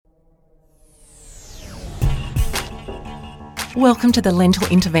Welcome to the Lentil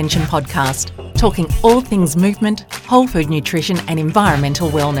Intervention Podcast, talking all things movement, whole food nutrition and environmental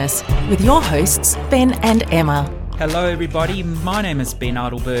wellness with your hosts, Ben and Emma. Hello everybody, my name is Ben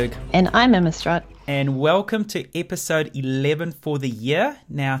Heidelberg. And I'm Emma Strutt. And welcome to episode 11 for the year.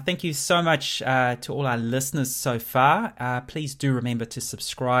 Now, thank you so much to all our listeners so far. Please do remember to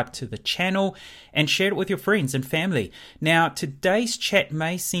subscribe to the channel and share it with your friends and family. Now, today's chat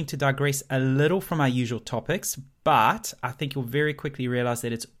may seem to digress a little from our usual topics, but I think you'll very quickly realize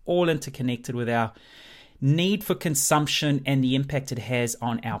that it's all interconnected with our need for consumption and the impact it has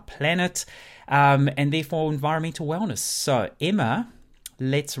on our planet, and therefore environmental wellness. So, Emma,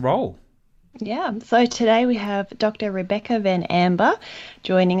 let's roll. Yeah, so today we have Dr. Rebecca Van Amber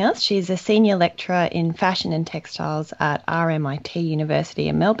joining us. She's a senior lecturer in fashion and textiles at RMIT University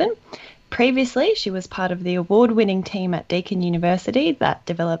in Melbourne. Previously, she was part of the award-winning team at Deakin University that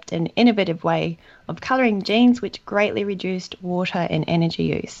developed an innovative way of colouring jeans which greatly reduced water and energy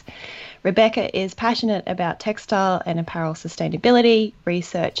use. Rebecca is passionate about textile and apparel sustainability,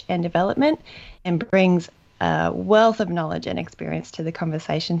 research and development, and brings a wealth of knowledge and experience to the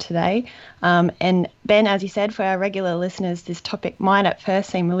conversation today. And Ben, as you said, for our regular listeners, this topic might at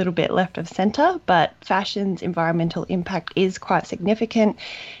first seem a little bit left of centre, but fashion's environmental impact is quite significant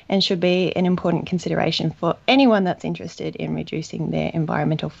and should be an important consideration for anyone that's interested in reducing their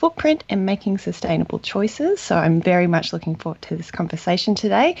environmental footprint and making sustainable choices. So I'm very much looking forward to this conversation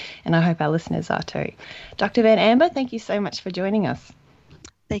today, and I hope our listeners are too. Dr. Van Amber, thank you so much for joining us.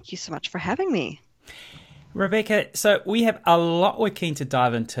 Thank you so much for having me. Rebecca, so we have a lot we're keen to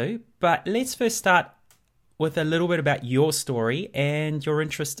dive into, but let's first start with a little bit about your story and your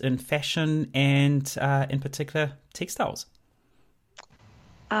interest in fashion and, in particular, textiles.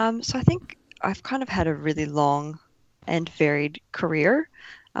 So I think I've kind of had a really long and varied career.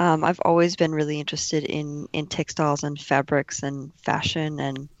 I've always been really interested in textiles and fabrics and fashion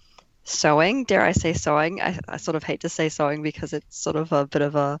and sewing. Dare I say sewing? I sort of hate to say sewing because it's sort of a bit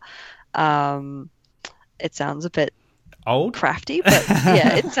of a... it sounds a bit old, crafty, but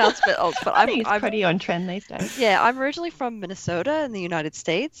yeah, it sounds a bit old. But I think it's pretty on trend these days. Yeah, I'm originally from Minnesota in the United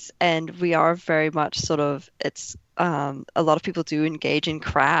States, and we are very much sort of, it's a lot of people do engage in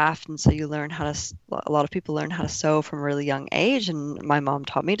craft, and so you learn a lot of people learn how to sew from a really young age, and my mom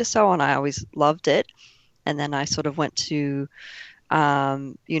taught me to sew, and I always loved it. And then I sort of went to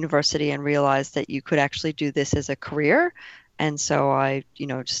university and realized that you could actually do this as a career, and so I,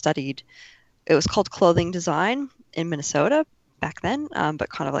 studied. It was called clothing design in Minnesota back then, but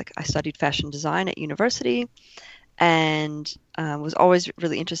kind of like I studied fashion design at university and was always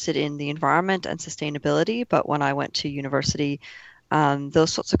really interested in the environment and sustainability. But when I went to university,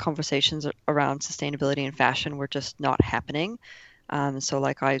 those sorts of conversations around sustainability and fashion were just not happening. So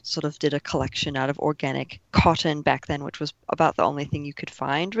like I sort of did a collection out of organic cotton back then, which was about the only thing you could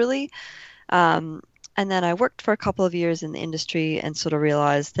find really. And then I worked for a couple of years in the industry and sort of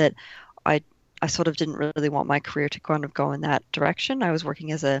realized that I sort of didn't really want my career to kind of go in that direction. I was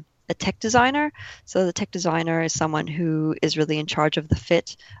working as a tech designer. So the tech designer is someone who is really in charge of the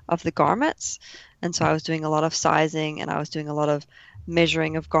fit of the garments. And so I was doing a lot of sizing and I was doing a lot of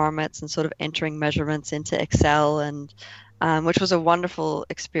measuring of garments and sort of entering measurements into Excel, and which was a wonderful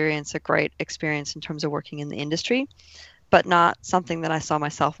experience, a great experience in terms of working in the industry, but not something that I saw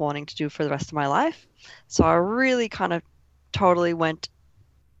myself wanting to do for the rest of my life. So I really kind of totally went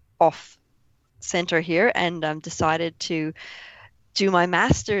off center here and decided to do my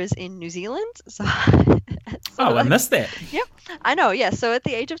master's in New Zealand. I missed that. Yep, I know. Yeah. So at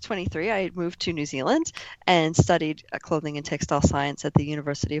the age of 23, I moved to New Zealand and studied clothing and textile science at the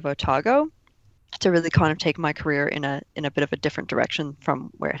University of Otago to really kind of take my career in a bit of a different direction from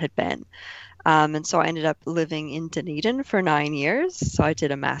where it had been. And so I ended up living in Dunedin for 9 years. So I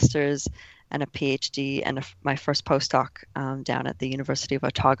did a master's and a PhD and my first postdoc down at the University of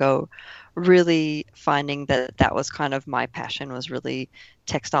Otago, really finding that was kind of my passion, was really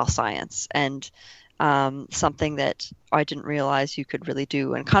textile science, and something that I didn't realize you could really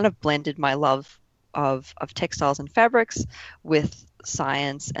do, and kind of blended my love of textiles and fabrics with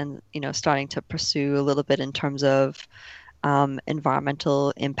science, and starting to pursue a little bit in terms of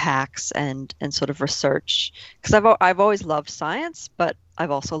environmental impacts and sort of research, because I've always loved science, but I've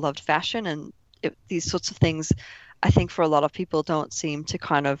also loved fashion, and these sorts of things I think for a lot of people don't seem to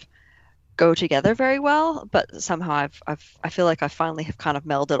kind of go together very well, but somehow I feel like I finally have kind of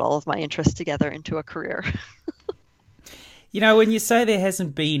melded all of my interests together into a career. When you say there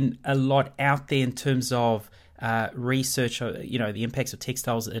hasn't been a lot out there in terms of research, the impacts of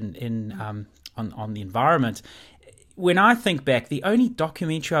textiles on the environment, when I think back, the only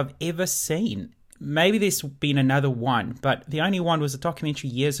documentary I've ever seen maybe there's been another one, but the only one was a documentary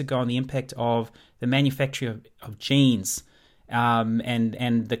years ago on the impact of the manufacture of jeans,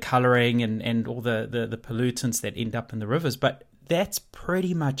 and the colouring and all the pollutants that end up in the rivers. But that's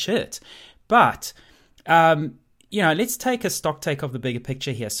pretty much it. But let's take a stock take of the bigger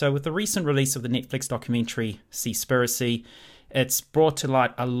picture here. So with the recent release of the Netflix documentary Seaspiracy, it's brought to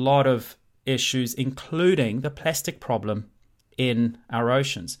light a lot of issues, including the plastic problem in our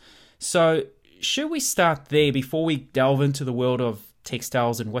oceans. So should we start there before we delve into the world of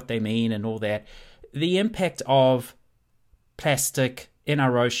textiles and what they mean and all that? The impact of plastic in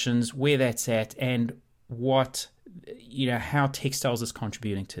our oceans, where that's at, and what, how textiles is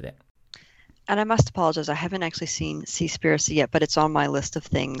contributing to that. And I must apologize, I haven't actually seen Seaspiracy yet, but it's on my list of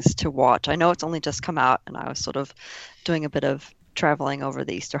things to watch. I know it's only just come out, and I was sort of doing a bit of traveling over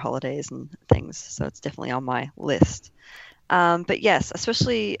the Easter holidays and things, so it's definitely on my list. But yes,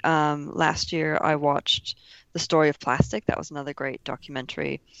 especially last year, I watched The Story of Plastic. That was another great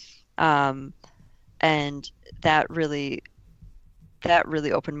documentary, and that really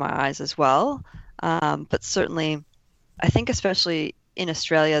opened my eyes as well. But certainly, I think especially in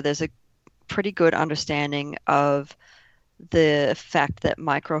Australia, there's a pretty good understanding of the fact that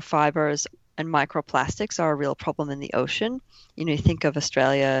microfibers and microplastics are a real problem in the ocean. You think of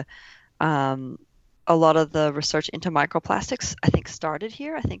Australia, a lot of the research into microplastics, I think, started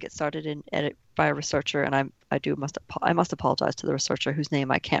here. I think it started by a researcher, and I must apologize to the researcher whose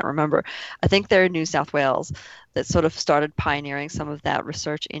name I can't remember. I think they're in New South Wales that sort of started pioneering some of that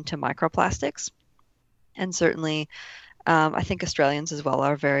research into microplastics. And certainly, I think Australians as well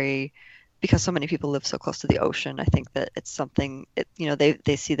are very, because so many people live so close to the ocean, I think that it's something,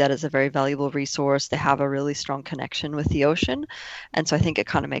 they see that as a very valuable resource. They have a really strong connection with the ocean. And so I think it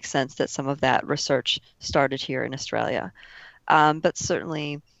kind of makes sense that some of that research started here in Australia. But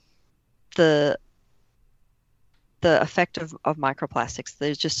certainly the effect of microplastics,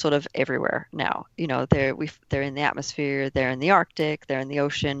 they're just sort of everywhere now. They're in the atmosphere, they're in the Arctic, they're in the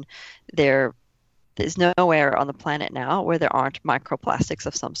ocean, there's nowhere on the planet now where there aren't microplastics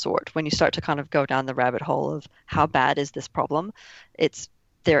of some sort. When you start to kind of go down the rabbit hole of how bad is this problem,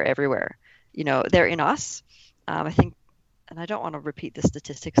 they're everywhere. They're in us. I think, and I don't want to repeat the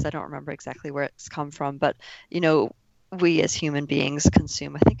statistics. I don't remember exactly where it's come from, but we as human beings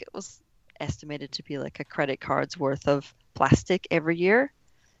consume, I think it was estimated to be like a credit card's worth of plastic every year.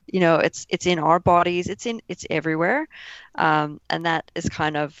 It's in our bodies. It's everywhere, and that is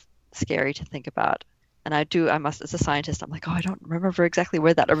kind of scary to think about. And I must, as a scientist, I'm like, I don't remember exactly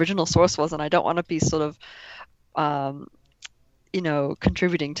where that original source was, and I don't want to be sort of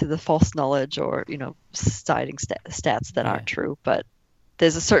contributing to the false knowledge or citing stats that aren't true. But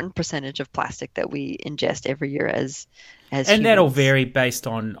there's a certain percentage of plastic that we ingest every year as and humans. That'll vary based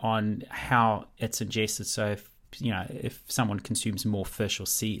on how it's ingested. So if someone consumes more fish or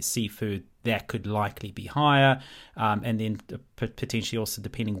seafood, that could likely be higher, and then potentially also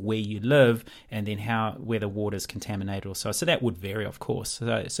depending where you live, and then where the water is contaminated also. So that would vary, of course.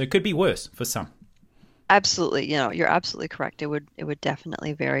 So it could be worse for some. Absolutely, you're absolutely correct. It would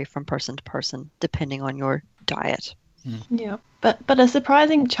definitely vary from person to person depending on your diet. Yeah, but a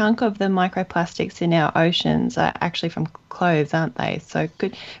surprising chunk of the microplastics in our oceans are actually from clothes, aren't they? So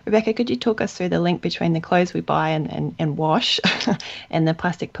Rebecca, could you talk us through the link between the clothes we buy and wash and the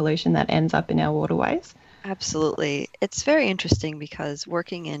plastic pollution that ends up in our waterways? Absolutely. It's very interesting because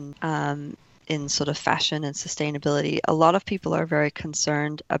working in sort of fashion and sustainability, a lot of people are very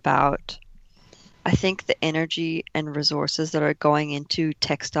concerned about, I think, the energy and resources that are going into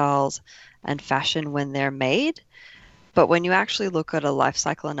textiles and fashion when they're made. But when you actually look at a life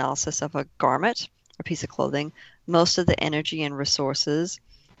cycle analysis of a garment or piece of clothing, most of the energy and resources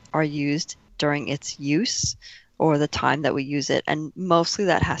are used during its use or the time that we use it. And mostly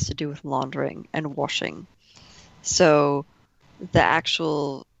that has to do with laundering and washing. So the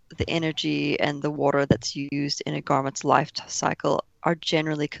energy and the water that's used in a garment's life cycle are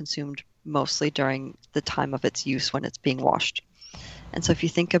generally consumed mostly during the time of its use when it's being washed. And so if you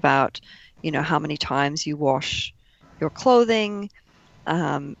think about, how many times you wash your clothing,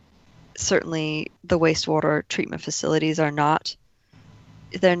 certainly the wastewater treatment facilities they're not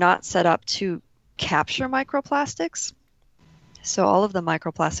set up to capture microplastics. So all of the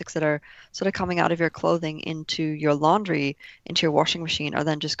microplastics that are sort of coming out of your clothing into your laundry, into your washing machine, are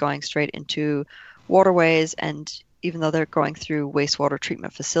then just going straight into waterways. And even though they're going through wastewater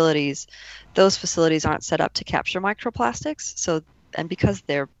treatment facilities, those facilities aren't set up to capture microplastics. And because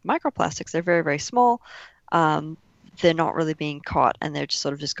they're microplastics, they're very, very small. They're not really being caught, and they're just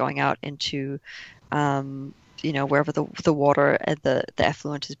sort of just going out into wherever the water and the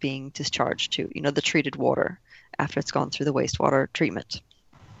effluent is being discharged to, the treated water after it's gone through the wastewater treatment.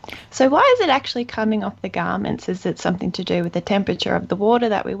 So why is it actually coming off the garments? Is it something to do with the temperature of the water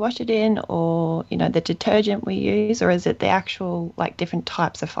that we wash it in, or, the detergent we use, or is it the actual, different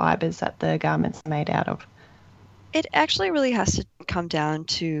types of fibers that the garments are made out of? It actually really has to come down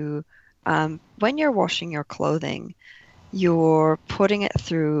to when you're washing your clothing, you're putting it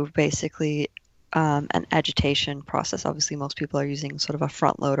through basically an agitation process. Obviously, most people are using sort of a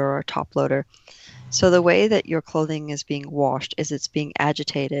front loader or a top loader. So the way that your clothing is being washed is it's being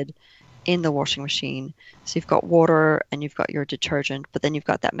agitated in the washing machine. So you've got water and you've got your detergent, but then you've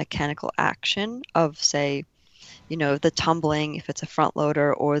got that mechanical action of, say, the tumbling, if it's a front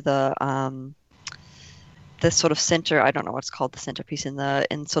loader, or the sort of center, I don't know what's called, the centerpiece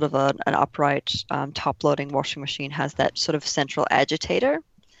in sort of an upright top loading washing machine has that sort of central agitator.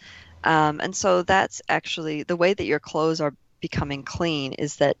 And so that's actually the way that your clothes are becoming clean,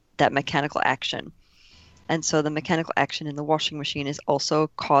 is that mechanical action. And so the mechanical action in the washing machine is also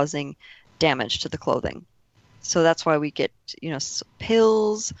causing damage to the clothing. So that's why we get,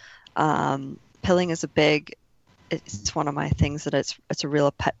 pills. Pilling is it's one of my things that it's a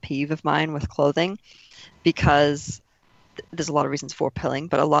real pet peeve of mine with clothing, because there's a lot of reasons for pilling,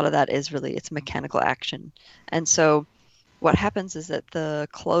 but a lot of that is really, it's mechanical action. And so what happens is that the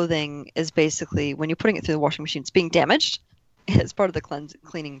clothing is basically, when you're putting it through the washing machine, it's being damaged as part of the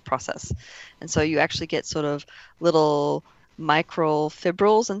cleaning process. And so you actually get sort of little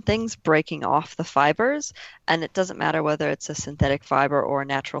microfibrils and things breaking off the fibers. And it doesn't matter whether it's a synthetic fiber or a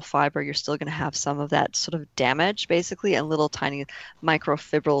natural fiber, you're still going to have some of that sort of damage, basically, and little tiny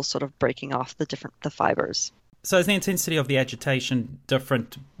microfibrils sort of breaking off the fibers. So is the intensity of the agitation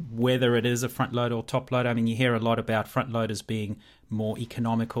different whether it is a front loader or top loader? I mean, you hear a lot about front loaders being more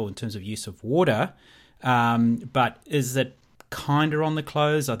economical in terms of use of water, but is it kind of on the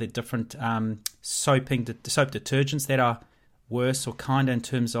clothes? Are there different soap detergents that are worse or kinder in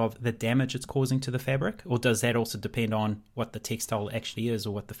terms of the damage it's causing to the fabric? Or does that also depend on what the textile actually is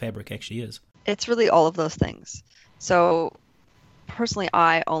or what the fabric actually is? It's really all of those things. So personally,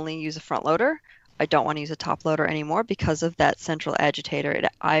 I only use a front loader. I don't want to use a top loader anymore because of that central agitator.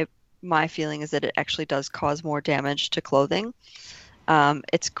 My feeling is that it actually does cause more damage to clothing.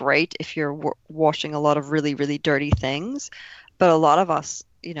 It's great if you're washing a lot of really, really dirty things, but a lot of us,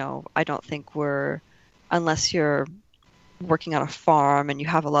 I don't think unless you're working on a farm and you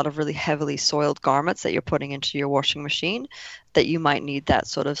have a lot of really heavily soiled garments that you're putting into your washing machine, that you might need that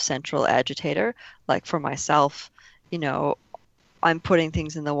sort of central agitator. Like for myself, I'm putting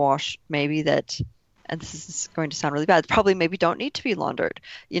things in the wash maybe that, and this is going to sound really bad, probably maybe don't need to be laundered.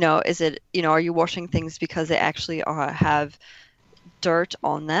 Is it, are you washing things because they actually have dirt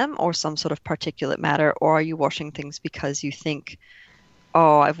on them or some sort of particulate matter, or are you washing things because you think,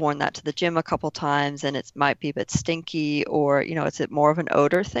 oh, I've worn that to the gym a couple times and it might be a bit stinky, or, is it more of an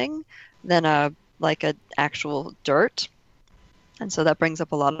odor thing than an actual dirt? And so that brings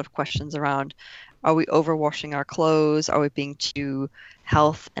up a lot of questions around, are we overwashing our clothes? Are we being too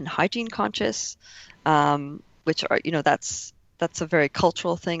health and hygiene conscious? Which are, that's a very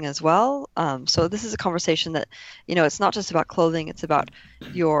cultural thing as well. So this is a conversation that, it's not just about clothing, it's about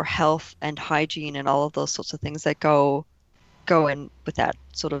your health and hygiene and all of those sorts of things that go in with that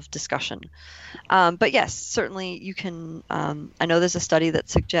sort of discussion. But yes, certainly you can, I know there's a study that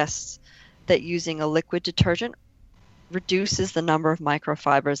suggests that using a liquid detergent reduces the number of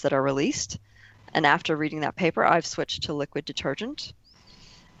microfibers that are released. And after reading that paper, I've switched to liquid detergent.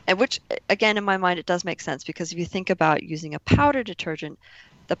 And which, again, in my mind, it does make sense, because if you think about using a powder detergent,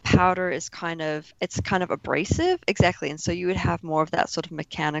 the powder is kind of abrasive. Exactly. And so you would have more of that sort of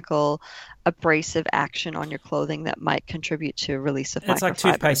mechanical abrasive action on your clothing that might contribute to release of microfibers. It's like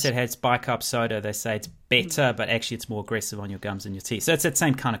toothpaste that has bicarb soda. They say it's better, but actually it's more aggressive on your gums and your teeth. So it's that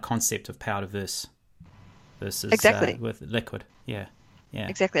same kind of concept of powder versus exactly. With liquid. Yeah. Yeah.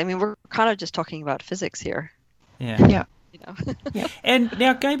 Exactly. I mean, we're kind of just talking about physics here. Yeah. Yeah. Yeah. And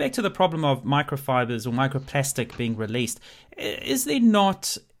now going back to the problem of microfibers or microplastic being released, is there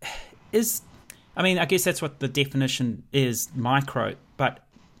not, I guess that's what the definition is, micro, but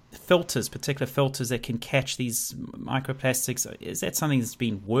particular filters that can catch these microplastics, is that something that's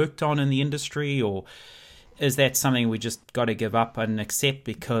been worked on in the industry, or is that something we just got to give up and accept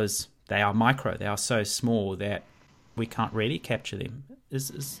because they are micro, they are so small that we can't really capture them?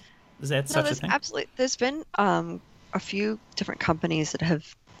 Is that such a thing? Absolutely. There's been a few different companies that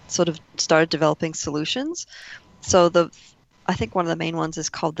have sort of started developing solutions. So I think one of the main ones is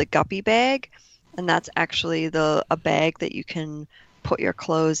called the Guppy bag, and that's actually a bag that you can put your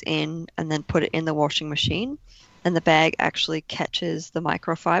clothes in and then put it in the washing machine. and the bag actually catches the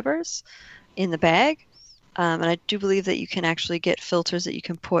microfibers in the bag. And I do believe that you can actually get filters that you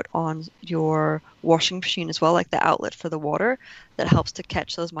can put on your washing machine as well, like the outlet for the water, that helps to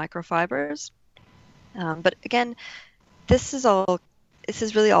catch those microfibers. But again, this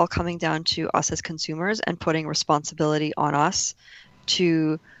is really all coming down to us as consumers and putting responsibility on us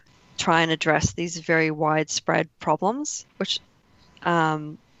to try and address these very widespread problems, which,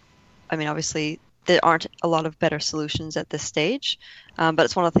 obviously there aren't a lot of better solutions at this stage, but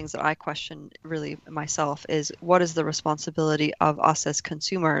it's one of the things that I question really myself is what is the responsibility of us as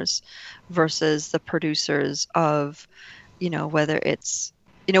consumers versus the producers of, whether it's,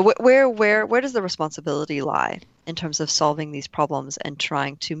 where does the responsibility lie in terms of solving these problems and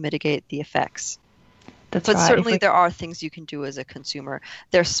trying to mitigate the effects? But certainly there are things you can do as a consumer.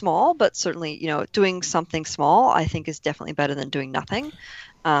 They're small, but certainly, doing something small, I think, is definitely better than doing nothing.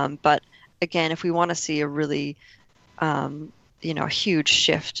 But again, if we want to see a really, a huge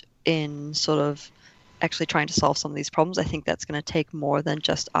shift in sort of actually trying to solve some of these problems, I think that's going to take more than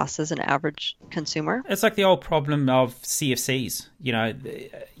just us as an average consumer. It's like the old problem of CFCs,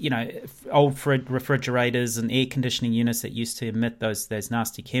 old refrigerators and air conditioning units that used to emit those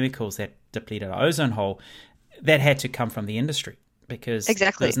nasty chemicals that depleted our ozone hole, that had to come from the industry because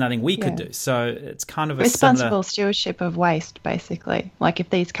there's nothing we could do. So it's kind of a responsible stewardship of waste, basically. Like if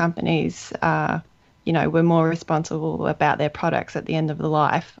these companies were more responsible about their products at the end of the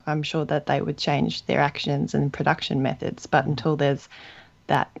life, I'm sure that they would change their actions and production methods. But until there's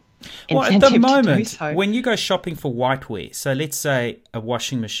that incentive at the moment, to do so. When you go shopping for whiteware, so let's say a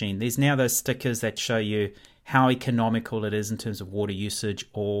washing machine, there's now those stickers that show you how economical it is in terms of water usage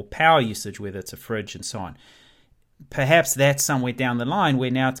or power usage, whether it's a fridge and so on. Perhaps that's somewhere down the line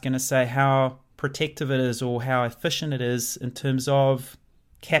where now it's going to say how protective it is or how efficient it is in terms of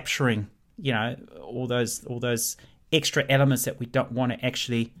capturing all those extra elements that we don't want to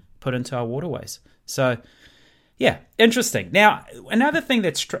actually put into our waterways. So, yeah, interesting. Now, another thing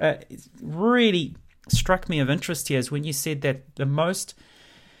that's really struck me of interest here is when you said that the most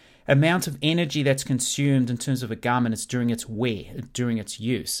amount of energy that's consumed in terms of a garment is during its wear, during its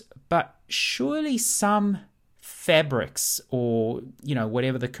use. But surely some fabrics or,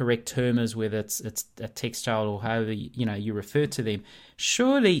 whatever the correct term is, whether it's a textile or however, you refer to them,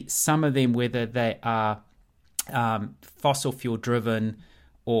 surely some of them, whether they are fossil fuel driven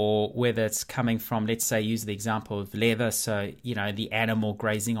or whether it's coming from, let's say, use the example of leather, so, the animal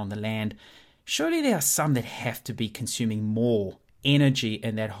grazing on the land, surely there are some that have to be consuming more energy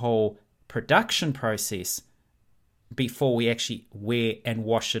in that whole production process before we actually wear and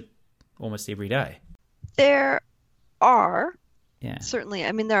wash it almost every day. There are, certainly.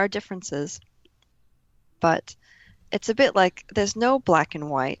 I mean, there are differences, but it's a bit like there's no black and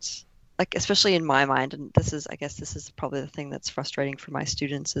white, like especially in my mind. And I guess this is probably the thing that's frustrating for my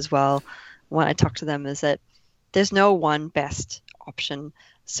students as well when I talk to them, is that there's no one best option.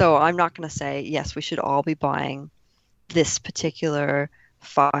 So I'm not going to say, yes, we should all be buying this particular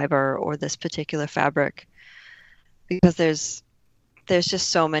fiber or this particular fabric, because there's just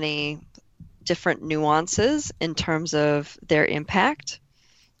so many different nuances in terms of their impact.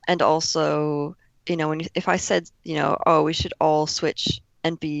 And also, if I said, we should all switch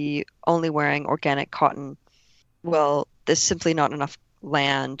and be only wearing organic cotton, well, there's simply not enough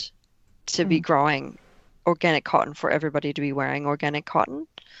land to be growing organic cotton for everybody to be wearing organic cotton.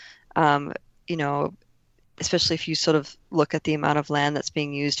 Especially if you sort of look at the amount of land that's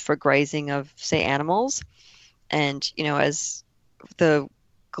being used for grazing of, say, animals. And, as the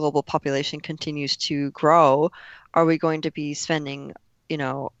global population continues to grow, are we going to be spending,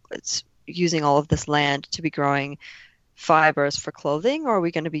 it's using all of this land to be growing fibers for clothing, or are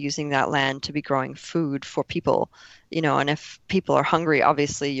we going to be using that land to be growing food for people? And if people are hungry,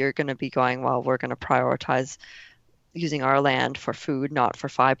 obviously you're going to be going, well, we're going to prioritize using our land for food, not for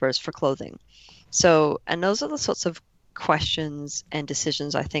fibers for clothing. So, and those are the sorts of questions and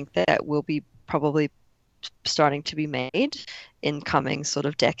decisions I think that will be probably starting to be made in coming sort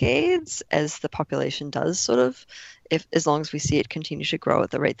of decades as the population does sort of, as long as we see it continue to grow at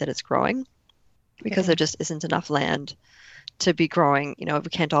the rate that it's growing, because there just isn't enough land to be growing, we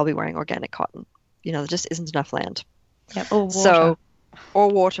can't all be wearing organic cotton, there just isn't enough land. Yeah, or water. Or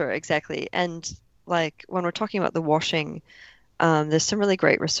water, exactly. And like when we're talking about the washing, there's some really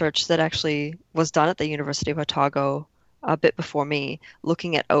great research that actually was done at the University of Otago a bit before me,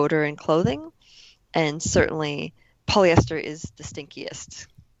 looking at odor in clothing. And certainly polyester is the stinkiest.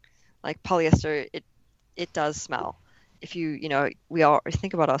 Like polyester, it does smell. If we all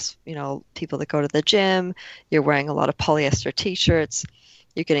think about us, people that go to the gym, you're wearing a lot of polyester t-shirts.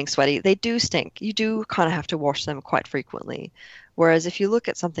 you're getting sweaty. They do stink. You do kind of have to wash them quite frequently. Whereas if you look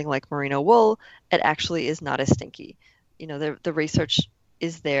at something like merino wool, it actually is not as stinky. The research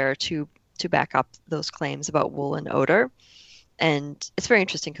is there to back up those claims about wool and odor. And it's very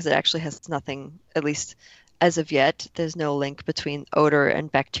interesting because it actually has nothing, at least as of yet, there's no link between odor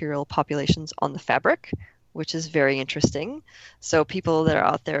and bacterial populations on the fabric, which is very interesting. So people that are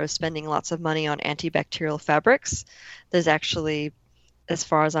out there spending lots of money on antibacterial fabrics, there's actually, as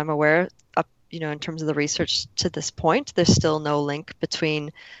far as I'm aware, in terms of the research to this point, there's still no link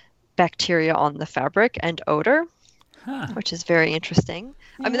between bacteria on the fabric and odor, which is very interesting.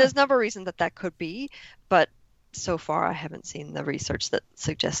 Yeah. I mean, there's a number of reasons that could be, but so far I haven't seen the research that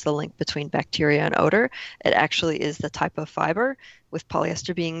suggests the link between bacteria and odor. It actually is the type of fiber, with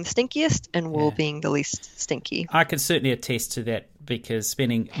polyester being the stinkiest and wool being the least stinky. I can certainly attest to that, because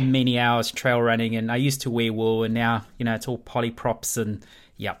spending many hours trail running, and I used to wear wool, and now it's all polyprops, and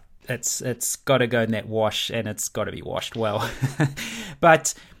it's got to go in that wash, and it's got to be washed well.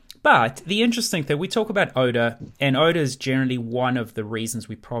 But the interesting thing, we talk about odor, and odor is generally one of the reasons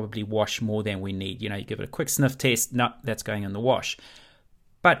we probably wash more than we need. You give it a quick sniff test, no, that's going in the wash.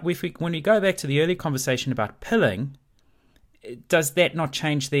 But when we go back to the early conversation about pilling, does that not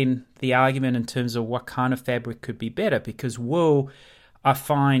change then the argument in terms of what kind of fabric could be better? Because wool, I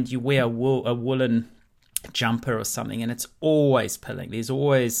find you wear a woolen jumper or something, and it's always pilling. There's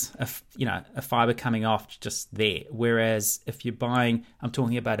always a fiber coming off just there. Whereas if you're buying, I'm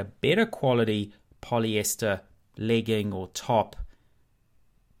talking about a better quality polyester legging or top,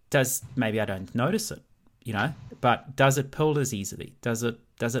 maybe I don't notice it, but does it pill as easily? Does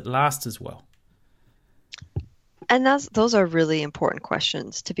it last as well? And those are really important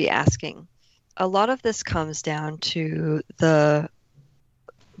questions to be asking. A lot of this comes down to the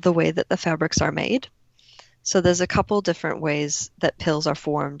way that the fabrics are made. So there's a couple different ways that pills are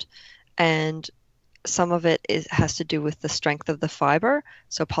formed, and some of it has to do with the strength of the fiber.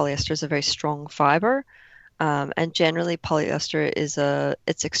 So polyester is a very strong fiber, and generally polyester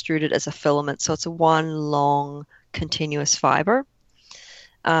it's extruded as a filament, so it's a one long continuous fiber.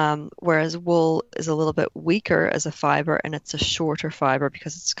 Whereas wool is a little bit weaker as a fiber, and it's a shorter fiber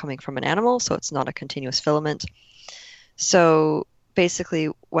because it's coming from an animal, so it's not a continuous filament. So basically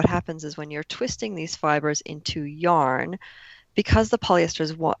what happens is when you're twisting these fibers into yarn, because the polyester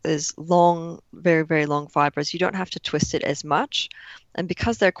is long, very, very long fibers, you don't have to twist it as much. And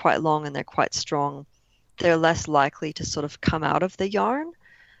because they're quite long and they're quite strong, they're less likely to sort of come out of the yarn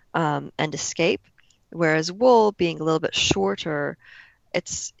and escape. Whereas wool, being a little bit shorter,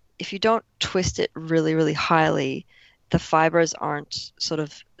 if you don't twist it really, really highly, the fibers aren't sort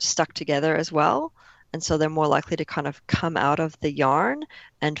of stuck together as well. And so they're more likely to kind of come out of the yarn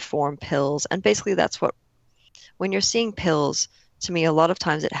and form pills. And basically when you're seeing pills, to me, a lot of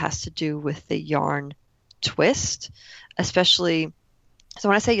times it has to do with the yarn twist, especially. So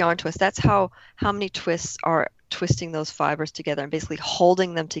when I say yarn twist, that's how many twists are twisting those fibers together and basically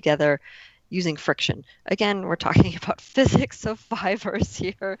holding them together using friction. Again, we're talking about physics of fibers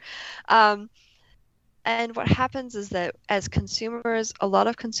here. And what happens is that as consumers, a lot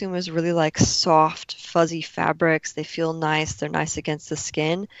of consumers really like soft, fuzzy fabrics. They feel nice. They're nice against the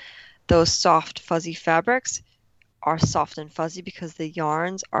skin. Those soft, fuzzy fabrics are soft and fuzzy because the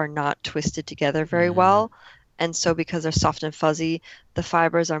yarns are not twisted together very well. And so because they're soft and fuzzy, the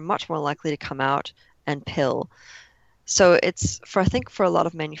fibers are much more likely to come out and pill. So I think for a lot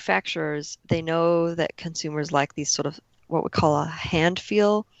of manufacturers, they know that consumers like these sort of what we call a hand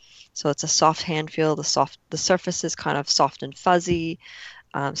feel. So it's a soft hand feel. The surface is kind of soft and fuzzy.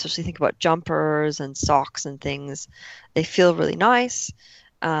 Especially think about jumpers and socks and things. They feel really nice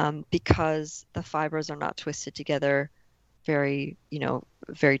because the fibers are not twisted together very,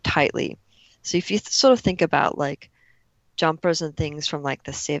 very tightly. So if you sort of think about like jumpers and things from like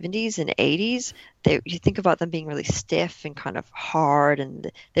the 70s and 80s, you think about them being really stiff and kind of hard,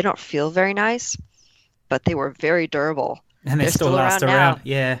 and they don't feel very nice, but they were very durable. And they still last around.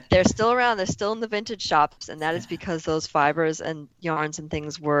 Yeah. They're still around. They're still in the vintage shops. And that is because those fibers and yarns and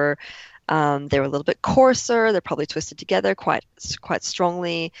things they were a little bit coarser. They're probably twisted together quite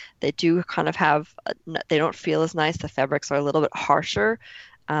strongly. They do kind of they don't feel as nice. The fabrics are a little bit harsher.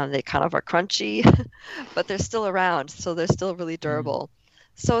 They kind of are crunchy, but they're still around. So they're still really durable.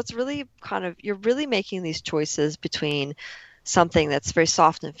 So it's really you're really making these choices between something that's very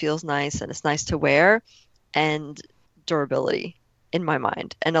soft and feels nice and it's nice to wear, and durability, in my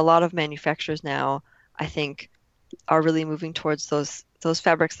mind. And a lot of manufacturers now, I think, are really moving towards those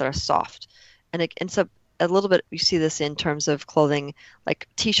fabrics that are soft. And it's a little bit, you see this in terms of clothing, like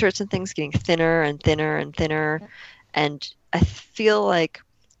t-shirts and things getting thinner and thinner and thinner. And I feel like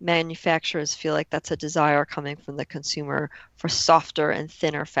manufacturers feel like that's a desire coming from the consumer for softer and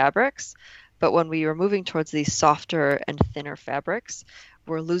thinner fabrics. But when we are moving towards these softer and thinner fabrics,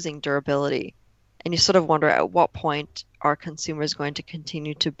 we're losing durability. And you sort of wonder at what point are consumers going to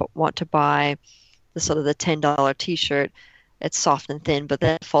continue to want to buy the sort of the $10 t-shirt. It's soft and thin, but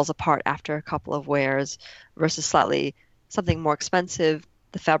then it falls apart after a couple of wears versus slightly something more expensive.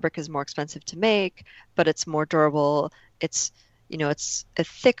 The fabric is more expensive to make, but it's more durable. It's, it's a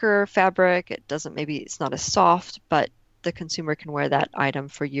thicker fabric. It's not as soft, but the consumer can wear that item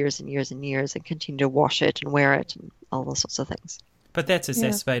for years and years and years and continue to wash it and wear it and all those sorts of things. But that's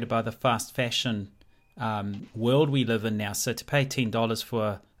exacerbated by the fast fashion world we live in now. So to pay $10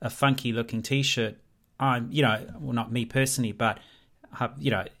 for a funky looking t-shirt, well, not me personally, but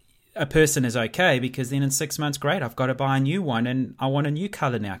a person is okay, because then in 6 months, great, I've got to buy a new one and I want a new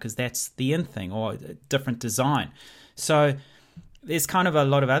color now because that's the in thing, or a different design. So there's kind of a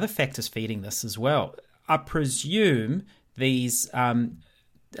lot of other factors feeding this as well. I presume these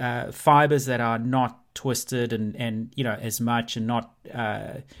fibers that are not twisted and as much, and not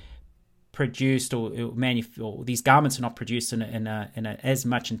produced or these garments are not produced in a as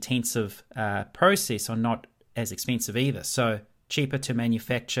much intensive process, are not as expensive either. So cheaper to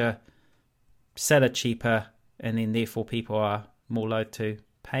manufacture, sell it cheaper, and then therefore people are more loath to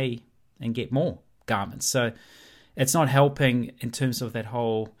pay and get more garments. So it's not helping in terms of that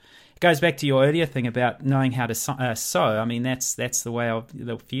whole. It goes back to your earlier thing about knowing how to sew. I mean, that's the way of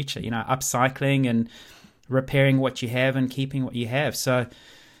the future. Upcycling and repairing what you have and keeping what you have. So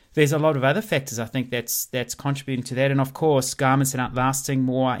there's a lot of other factors, I think, that's contributing to that. And of course, garments that aren't lasting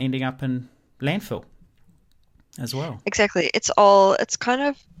more are ending up in landfill as well. Exactly. It's all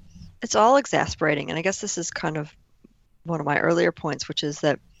exasperating. And I guess this is kind of one of my earlier points, which is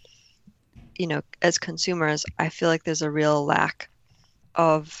that, as consumers, I feel like there's a real lack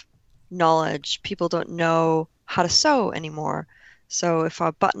of knowledge. People don't know how to sew anymore. So if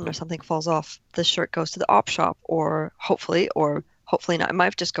a button or something falls off, the shirt goes to the op shop, or hopefully not. It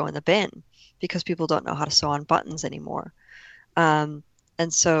might just go in the bin because people don't know how to sew on buttons anymore. And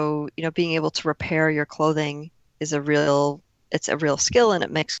so, being able to repair your clothing is a real skill, and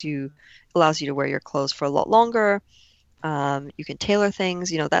it allows you to wear your clothes for a lot longer. You can tailor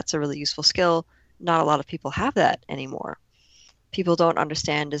things, that's a really useful skill. Not a lot of people have that anymore. People don't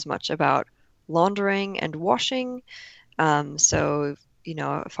understand as much about laundering and washing. So,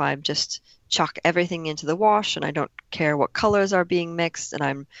 if I just chuck everything into the wash and I don't care what colors are being mixed, and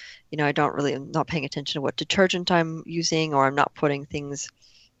I'm not paying attention to what detergent I'm using, or I'm not putting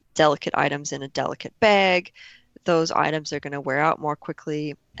delicate items in a delicate bag, those items are going to wear out more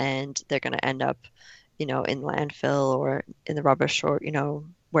quickly, and they're going to end up, in landfill or in the rubbish, or,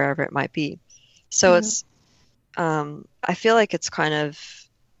 wherever it might be. So it's, I feel like it's kind of,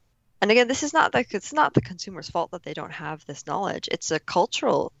 and again, it's not the consumer's fault that they don't have this knowledge. It's a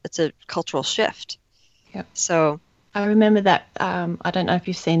cultural shift. Yep. So I remember that, I don't know if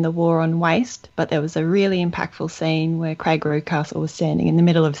you've seen The War on Waste, but there was a really impactful scene where Craig Rewcastle was standing in the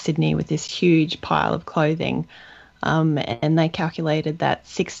middle of Sydney with this huge pile of clothing, and they calculated that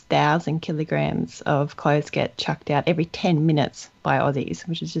 6,000 kilograms of clothes get chucked out every 10 minutes by Aussies,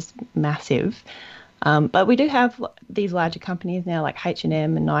 which is just massive. But we do have these larger companies now like H&M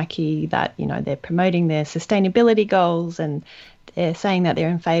and Nike that, they're promoting their sustainability goals, and they're saying that they're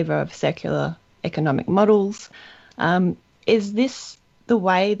in favour of circular economic models. Is this the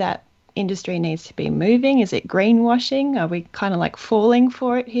way that industry needs to be moving? Is it greenwashing? Are we kind of like falling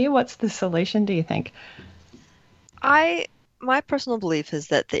for it here? What's the solution, do you think? My personal belief is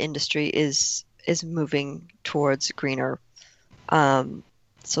that the industry is moving towards greener,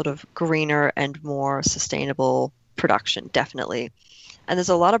 sort of greener and more sustainable production, definitely. And there's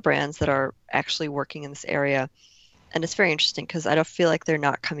a lot of brands that are actually working in this area, and it's very interesting because I don't feel like they're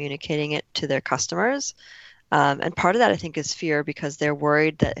not communicating it to their customers. And part of that, I think, is fear, because they're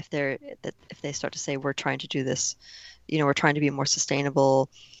worried that if they start to say, we're trying to do this, we're trying to be more sustainable,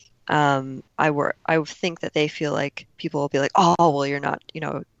 I think that they feel like people will be like, oh, well, you're not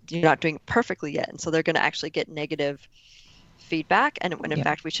doing it perfectly yet. And so they're going to actually get negative feedback. And when in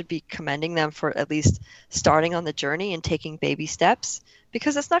fact, we should be commending them for at least starting on the journey and taking baby steps,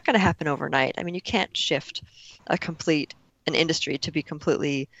 because it's not going to happen overnight. I mean, you can't shift an industry to be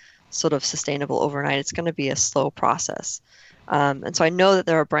completely sort of sustainable overnight. It's going to be a slow process. And so I know that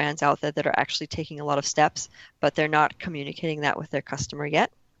there are brands out there that are actually taking a lot of steps, but they're not communicating that with their customer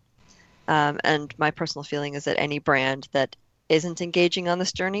yet. And my personal feeling is that any brand that isn't engaging on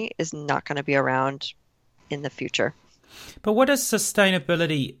this journey is not going to be around in the future. But what does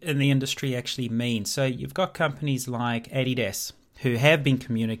sustainability in the industry actually mean? So you've got companies like Adidas who have been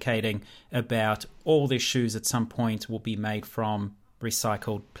communicating about all their shoes at some point will be made from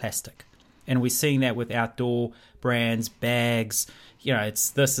recycled plastic. And we're seeing that with outdoor brands, bags.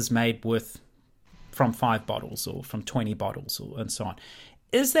 This is made from 5 bottles or from 20 bottles and so on.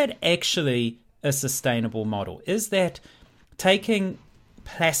 Is that actually a sustainable model? Is that taking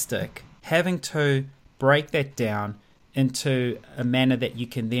plastic, having to break that down into a manner that you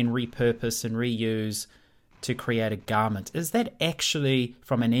can then repurpose and reuse to create a garment? Is that actually,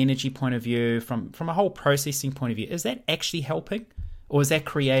 from an energy point of view, from a whole processing point of view, is that actually helping, or is that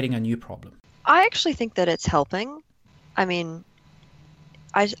creating a new problem? I actually think that it's helping. I mean,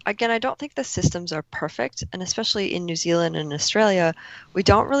 I don't think the systems are perfect, and especially in New Zealand and Australia, we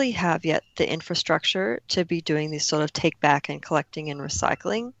don't really have yet the infrastructure to be doing these sort of take back and collecting and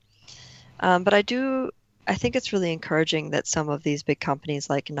recycling. But I think it's really encouraging that some of these big companies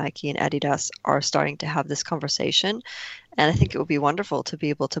like Nike and Adidas are starting to have this conversation. And I think it would be wonderful to be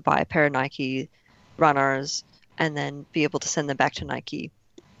able to buy a pair of Nike runners and then be able to send them back to Nike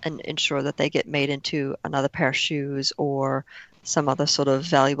and ensure that they get made into another pair of shoes or some other sort of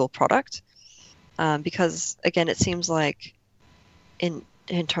valuable product. Because again, it seems like in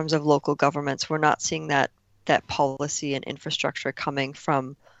terms of local governments, we're not seeing that policy and infrastructure coming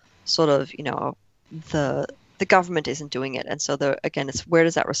from sort of, the government isn't doing it. And so it's where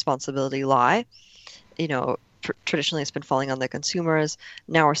does that responsibility lie? Traditionally it's been falling on the consumers.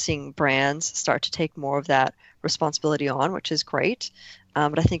 Now we're seeing brands start to take more of that responsibility on, which is great.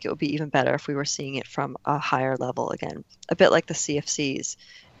 But I think it would be even better if we were seeing it from a higher level again, a bit like the CFCs.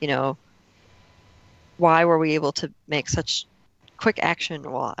 Why were we able to make such quick action,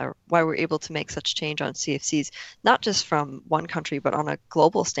 or why we're able to make such change on CFCs, not just from one country, but on a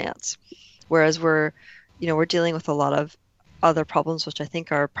global stance? Whereas we're dealing with a lot of other problems, which I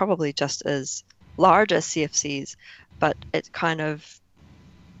think are probably just as large as CFCs, but it kind of,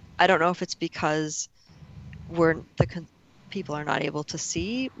 I don't know if it's because people are not able to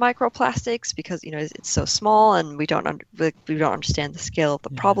see microplastics because it's so small and we don't understand the scale of the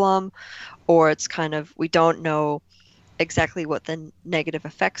problem, or it's kind of we don't know exactly what the negative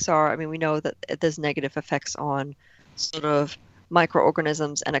effects are. I mean, we know that there's negative effects on sort of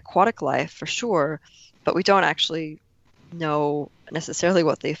microorganisms and aquatic life for sure, but we don't actually know necessarily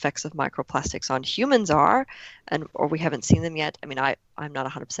what the effects of microplastics on humans are, or we haven't seen them yet. I mean, I'm not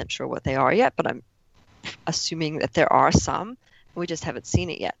 100% sure what they are yet, but I'm assuming that there are some. We just haven't seen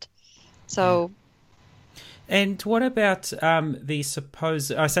it yet. So. And what about the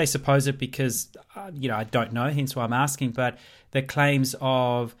supposed, I say supposed because, I don't know, hence why I'm asking, but the claims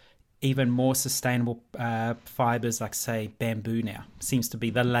of even more sustainable fibers like, say, bamboo now seems to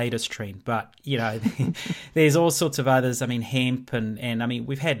be the latest trend. But, there's all sorts of others. I mean, hemp and I mean,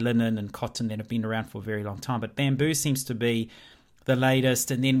 we've had linen and cotton that have been around for a very long time, but bamboo seems to be the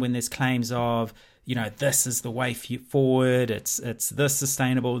latest. And then when there's claims of, this is the way forward, it's this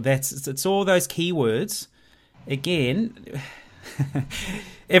sustainable, it's all those keywords. Again,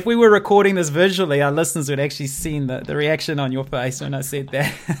 if we were recording this visually, our listeners would actually seen the reaction on your face when I said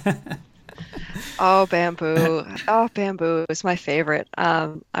that. Oh, bamboo. Oh, bamboo is my favorite.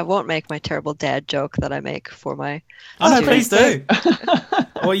 I won't make my terrible dad joke that I make for my no, please do.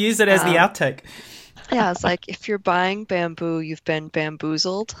 Or use it as the outtake. Yeah, it's like, if you're buying bamboo, you've been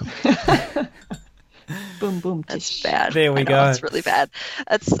bamboozled. Boom, boom. That's bad. There we go. It's really bad.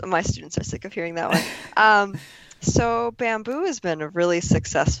 My students are sick of hearing that one. So bamboo has been a really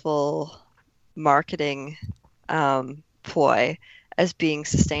successful marketing ploy as being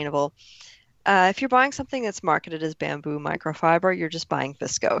sustainable. If you're buying something that's marketed as bamboo microfiber, you're just buying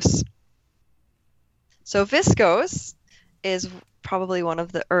viscose. So viscose is probably one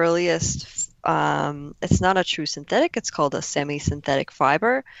of the earliest, it's not a true synthetic, it's called a semi-synthetic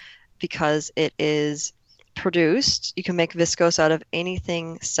fiber because it is produced, you can make viscose out of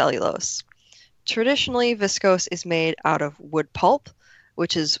anything cellulose. Traditionally, viscose is made out of wood pulp,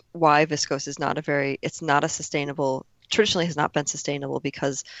 which is why viscose is traditionally has not been sustainable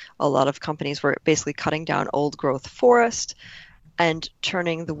because a lot of companies were basically cutting down old growth forest and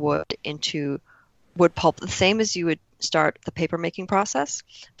turning the wood into wood pulp, the same as you would start the paper making process,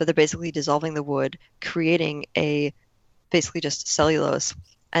 but they're basically dissolving the wood, creating basically just cellulose,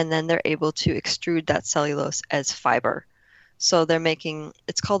 and then they're able to extrude that cellulose as fiber. So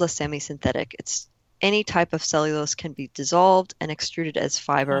it's called a semi-synthetic. It's any type of cellulose can be dissolved and extruded as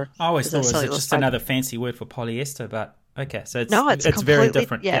fiber. I always thought it was just fiber. Another fancy word for polyester, but okay, so it's very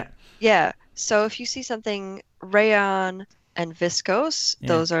different. Yeah. So if you see something rayon and viscose,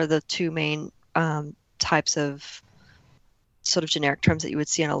 those are the two main types of sort of generic terms that you would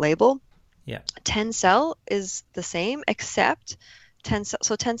see on a label. Yeah. Tencel is the same, except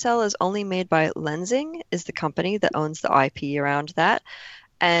Tencel is only made by Lenzing, is the company that owns the IP around that.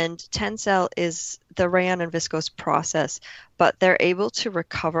 And Tencel is the rayon and viscose process, but they're able to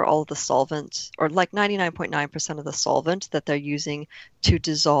recover all the solvent, or like 99.9% of the solvent that they're using to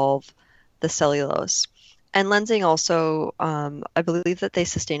dissolve the cellulose. And Lenzing also, I believe that they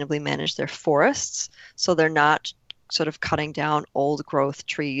sustainably manage their forests, so they're not sort of cutting down old growth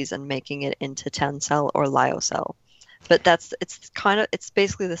trees and making it into Tencel or lyocell. But it's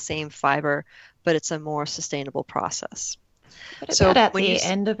basically the same fiber, but it's a more sustainable process. What about at the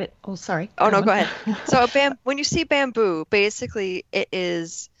end of it? Oh, sorry. Oh, no, go ahead. So when you see bamboo, basically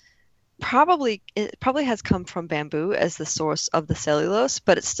it probably has come from bamboo as the source of the cellulose,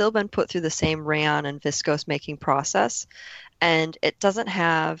 but it's still been put through the same rayon and viscose making process. And it doesn't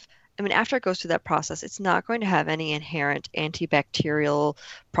have, I mean, after it goes through that process, it's not going to have any inherent antibacterial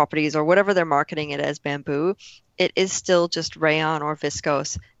properties or whatever they're marketing it as bamboo. It is still just rayon or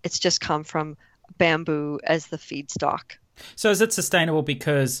viscose. It's just come from bamboo as the feedstock. So is it sustainable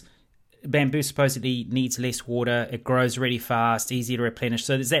because bamboo supposedly needs less water, it grows really fast, easy to replenish?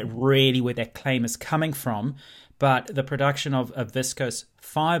 So is that really where that claim is coming from? But the production of a viscose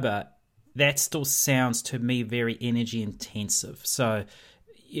fiber, that still sounds to me very energy intensive. So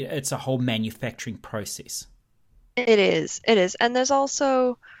it's a whole manufacturing process. It is. And there's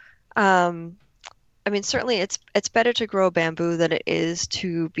also, I mean, certainly it's better to grow bamboo than it is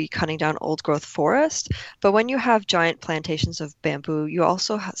to be cutting down old growth forest. But when you have giant plantations of bamboo, you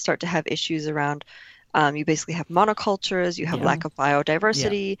also start to have issues around, you basically have monocultures, you have lack of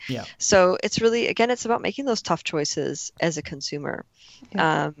biodiversity. Yeah. So it's really, again, it's about making those tough choices as a consumer.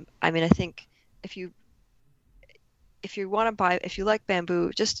 I mean, I think if you like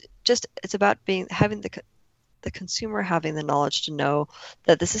bamboo, just it's about having the consumer having the knowledge to know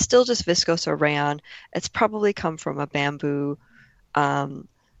that this is still just viscose or rayon. It's probably come from a bamboo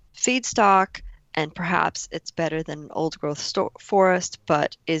feedstock, and perhaps it's better than old growth forest,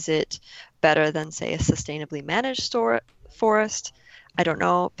 but is it better than, say, a sustainably managed forest? I don't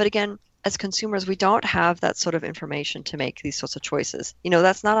know. But again, as consumers, we don't have that sort of information to make these sorts of choices.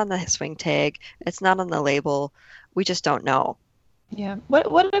 That's not on the swing tag. It's not on the label. We just don't know. Yeah.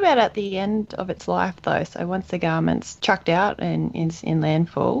 What about at the end of its life, though? So once the garment's chucked out and is in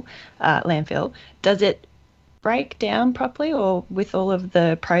landfill, does it break down properly, or with all of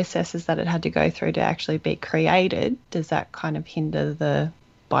the processes that it had to go through to actually be created, does that kind of hinder the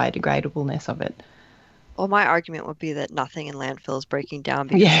biodegradableness of it? Well, my argument would be that nothing in landfill is breaking down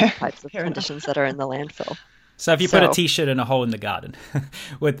because of the types of conditions that are in the landfill. So if you put a t-shirt in a hole in the garden,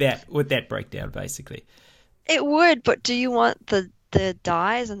 would that break down, basically? It would, but do you want the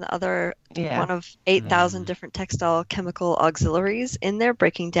dyes and the other one of 8,000 different textile chemical auxiliaries in there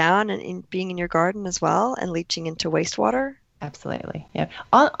breaking down and being in your garden as well and leaching into wastewater? Absolutely. Yeah.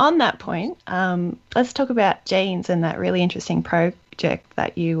 On that point, let's talk about jeans and that really interesting project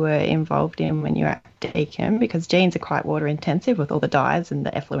that you were involved in when you were at Deakin, because jeans are quite water intensive with all the dyes and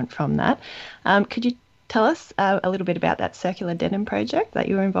the effluent from that. Could you tell us a little bit about that circular denim project that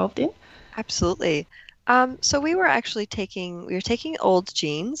you were involved in? Absolutely. So we were taking old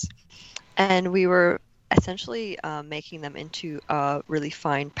jeans, and we were essentially making them into a really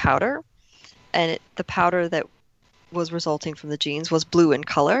fine powder. And the powder that was resulting from the jeans was blue in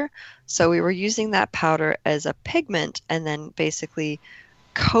color. So we were using that powder as a pigment and then basically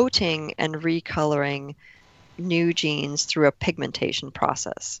coating and recoloring new jeans through a pigmentation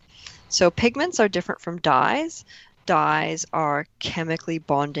process. So pigments are different from dyes. Dyes are chemically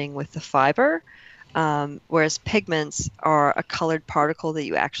bonding with the fiber. Whereas pigments are a colored particle that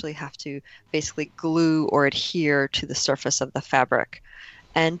you actually have to basically glue or adhere to the surface of the fabric.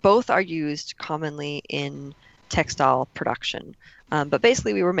 And both are used commonly in textile production. But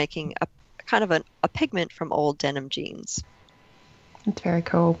basically we were making a kind of a pigment from old denim jeans. That's very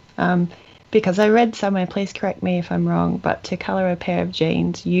cool. Because I read somewhere, please correct me if I'm wrong, but to color a pair of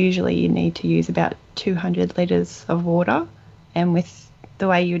jeans, usually you need to use about 200 litres of water. And with the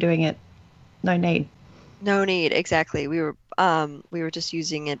way you're doing it, no need, exactly. We were just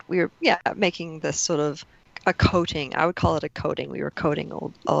using it. We were making this sort of a coating. I would call it a coating. We were coating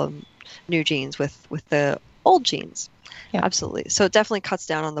old new jeans with the old jeans. Yeah, absolutely. So it definitely cuts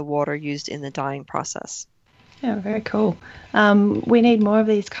down on the water used in the dyeing process. Yeah, very cool. We need more of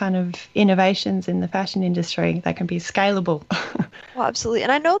these kind of innovations in the fashion industry that can be scalable. Well, absolutely.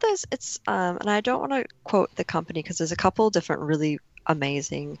 And I know and I don't want to quote the company because there's a couple different really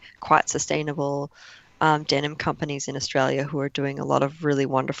amazing, quite sustainable denim companies in Australia who are doing a lot of really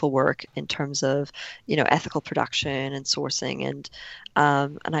wonderful work in terms of, ethical production and sourcing. And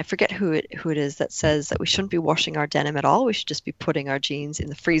I forget who it is that says that we shouldn't be washing our denim at all. We should just be putting our jeans in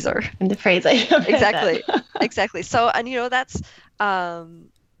the freezer. In the freezer. Exactly. Exactly. So, and that's,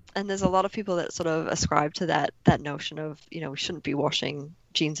 and there's a lot of people that sort of ascribe to that notion of, we shouldn't be washing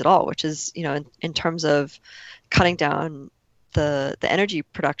jeans at all, which is, in terms of cutting down the energy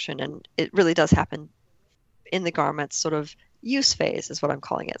production. And it really does happen in the garments sort of use phase is what I'm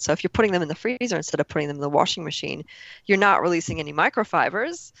calling it. So if you're putting them in the freezer instead of putting them in the washing machine, you're not releasing any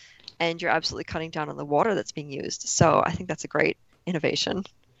microfibers, and you're absolutely cutting down on the water that's being used. So I think that's a great innovation.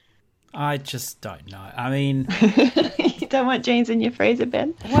 I just don't know. I mean, you don't want jeans in your freezer,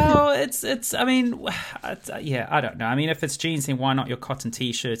 Ben? Well, yeah, I don't know. I mean, if it's jeans, then why not your cotton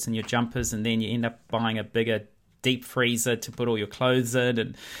t-shirts and your jumpers, and then you end up buying a bigger deep freezer to put all your clothes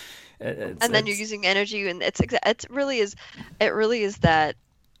in, and then you're using energy, and it really is that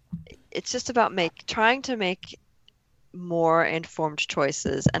it's just about trying to make more informed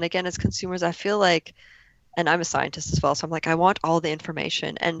choices. And again, as consumers, I feel like, and I'm a scientist as well, so I'm like, I want all the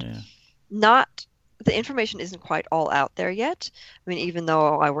information, and the information isn't quite all out there yet. I mean, even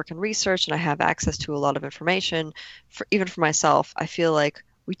though I work in research and I have access to a lot of information, even for myself, I feel like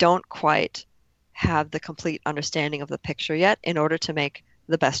we don't quite have the complete understanding of the picture yet in order to make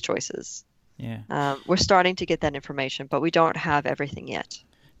the best choices. Yeah. We're starting to get that information, but we don't have everything yet.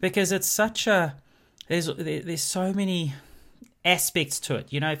 Because it's there's so many aspects to it.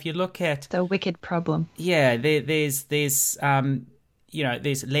 If you look at the wicked problem. Yeah, there's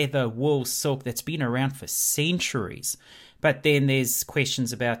leather, wool, silk that's been around for centuries. But then there's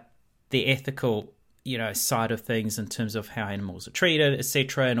questions about the ethical side of things in terms of how animals are treated,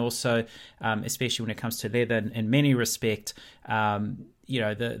 etc., and also especially when it comes to leather, in many respects, the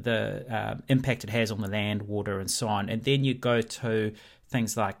impact it has on the land, water, and so on. And then you go to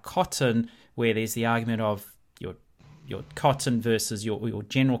things like cotton, where there's the argument of your cotton versus your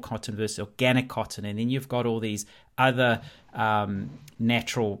general cotton versus organic cotton, and then you've got all these other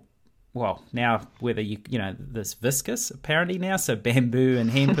natural. Well, now whether there's viscose apparently now, so bamboo and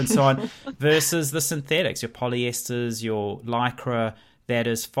hemp and so on, versus the synthetics, your polyesters, your lycra, that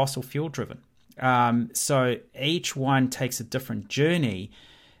is fossil fuel driven. So each one takes a different journey.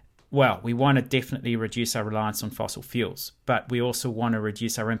 Well, we want to definitely reduce our reliance on fossil fuels, but we also want to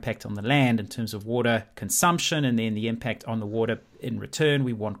reduce our impact on the land in terms of water consumption, and then the impact on the water in return.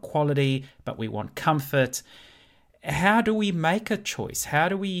 We want quality, but we want comfort. How do we make a choice? How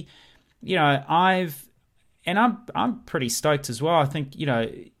do we... I'm pretty stoked as well. I think,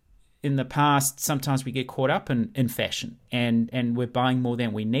 in the past, sometimes we get caught up in fashion and we're buying more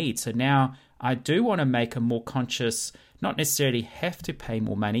than we need. So now I do want to make a more conscious, not necessarily have to pay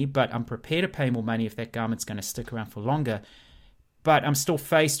more money, but I'm prepared to pay more money if that garment's going to stick around for longer. But I'm still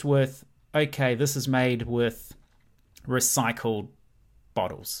faced with, okay, this is made with recycled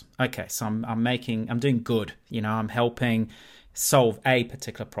bottles. Okay, so I'm doing good. I'm helping solve a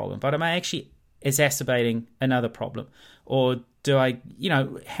particular problem, but am I actually exacerbating another problem? Or do I,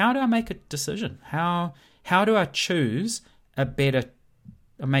 how do I make a decision? How do I choose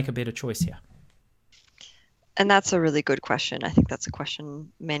make a better choice here? And that's a really good question. I think that's a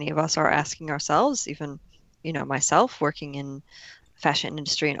question many of us are asking ourselves, even, myself working in fashion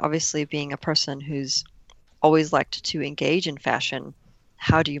industry, and obviously being a person who's always liked to engage in fashion.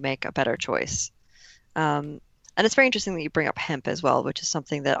 How do you make a better choice? And it's very interesting that you bring up hemp as well, which is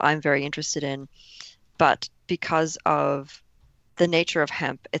something that I'm very interested in. But because of the nature of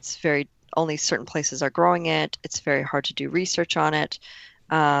hemp, only certain places are growing it. It's very hard to do research on it.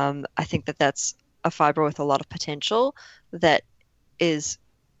 I think that's a fiber with a lot of potential that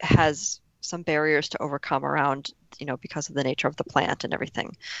has some barriers to overcome around, because of the nature of the plant and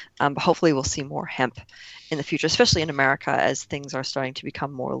everything. But hopefully we'll see more hemp in the future, especially in America, as things are starting to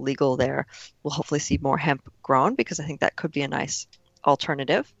become more legal there. We'll hopefully see more hemp grown, because I think that could be a nice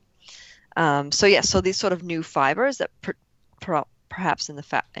alternative. So these sort of new fibers that perhaps in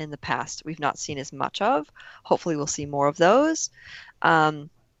the past we've not seen as much of. Hopefully we'll see more of those.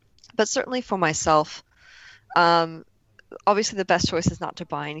 But certainly for myself, obviously the best choice is not to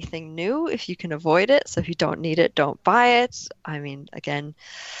buy anything new if you can avoid it. So if you don't need it, don't buy it. I mean, again,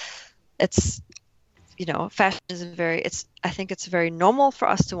 it's, fashion is I think it's very normal for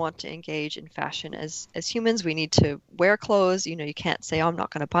us to want to engage in fashion as humans. We need to wear clothes. You can't say, oh, I'm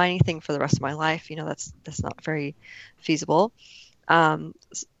not going to buy anything for the rest of my life. That's not very feasible.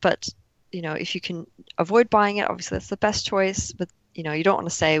 But, if you can avoid buying it, obviously that's the best choice. But, you don't want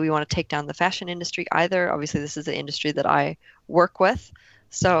to say we want to take down the fashion industry either. Obviously, this is the industry that I work with.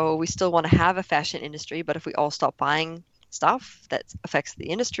 So we still want to have a fashion industry, but if we all stop buying stuff, that affects the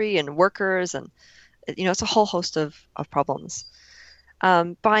industry and workers, and it's a whole host of problems.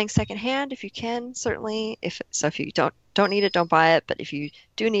 Buying secondhand if you can, certainly. If you don't need it, don't buy it. But if you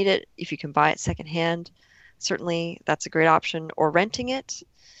do need it, if you can buy it secondhand, certainly that's a great option. Or renting it.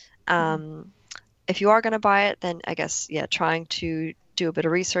 If you are going to buy it, then I guess, trying to do a bit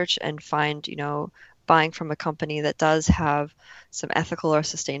of research and find, buying from a company that does have some ethical or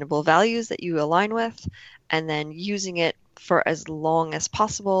sustainable values that you align with, and then using it for as long as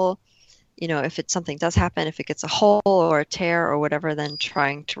possible. If something does happen, if it gets a hole or a tear or whatever, then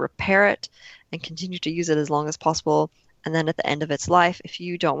trying to repair it and continue to use it as long as possible. And then at the end of its life, if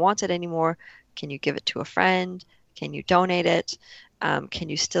you don't want it anymore, can you give it to a friend? Can you donate it? Can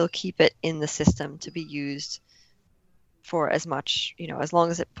you still keep it in the system to be used for as much, as long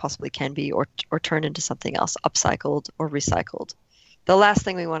as it possibly can be, or turned into something else, upcycled or recycled? The last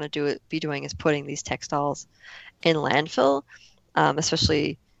thing we want to be doing is putting these textiles in landfill,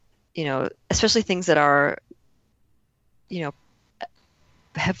 especially things that are,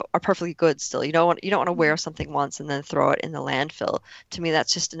 are perfectly good still. You don't want to wear something once and then throw it in the landfill. To me,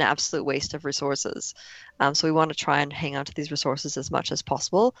 that's just an absolute waste of resources. So we want to try and hang on to these resources as much as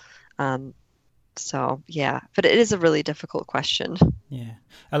possible. But it is a really difficult question. Yeah.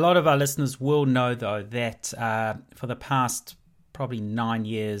 A lot of our listeners will know, though, that for the past probably 9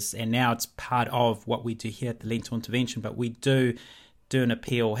 years, and now it's part of what we do here at the Lentil Intervention, but we do an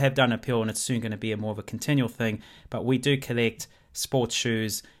appeal, have done an appeal, and it's soon going to be more of a continual thing, but we do collect sports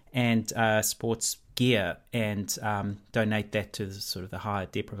shoes and sports gear and donate that to sort of the higher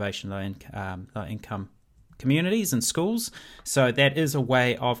deprivation, low income communities and schools. So that is a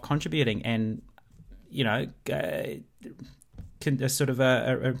way of contributing and,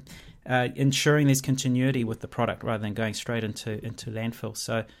 ensuring there's continuity with the product rather than going straight into landfill.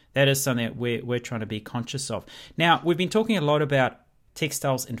 So that is something that we're trying to be conscious of. Now, we've been talking a lot about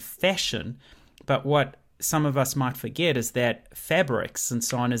textiles and fashion, but what some of us might forget is that fabrics and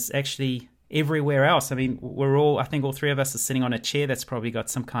so on is actually everywhere else. I mean, I think all three of us are sitting on a chair that's probably got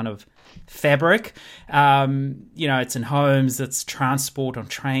some kind of fabric. It's in homes, it's transport on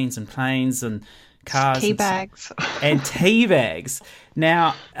trains and planes and cars. Tea bags. And tea bags.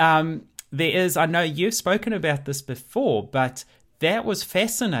 Now, I know you've spoken about this before, but that was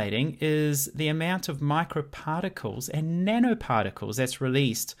fascinating, is the amount of microparticles and nanoparticles that's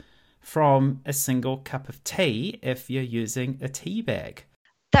released from a single cup of tea if you're using a tea bag.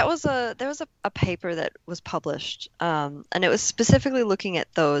 There was a paper that was published, and it was specifically looking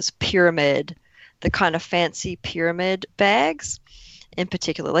at those the kind of fancy pyramid bags in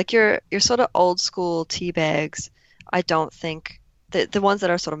particular. Like your sort of old school tea bags, I don't think, the ones that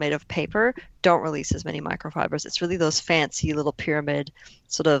are sort of made of paper don't release as many microfibers. It's really those fancy little pyramid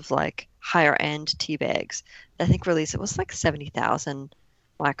sort of like higher end tea bags that I think release, it was like 70,000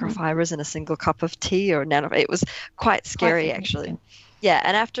 microfibers in a single cup of tea or nano. It was quite scary, actually. Yeah,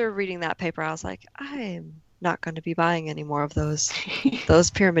 and after reading that paper, I was like, I'm not going to be buying any more of those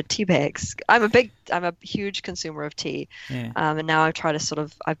pyramid tea bags. I'm a huge consumer of tea, and now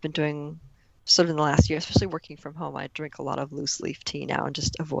I've been doing sort of in the last year, especially working from home, I drink a lot of loose leaf tea now and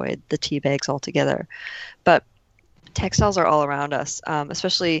just avoid the tea bags altogether. But textiles are all around us,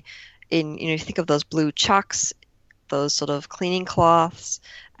 especially in, you think of those blue chucks, those sort of cleaning cloths,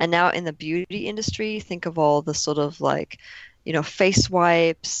 and now in the beauty industry, think of all the sort of like, face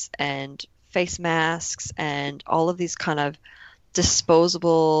wipes and face masks and all of these kind of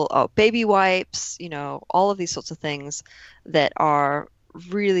disposable baby wipes, all of these sorts of things that are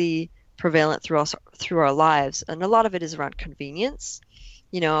really prevalent through our lives. And a lot of it is around convenience,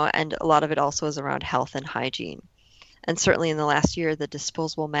 and a lot of it also is around health and hygiene. And certainly in the last year, the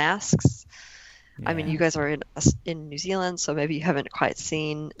disposable masks. Yeah. I mean, you guys are in New Zealand, so maybe you haven't quite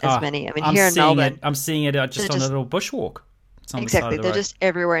seen as many. I mean, here in Melbourne, I'm seeing it just on a little bushwalk. Exactly, they're just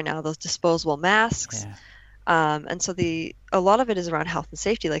everywhere now. Those disposable masks. Yeah. And so a lot of it is around health and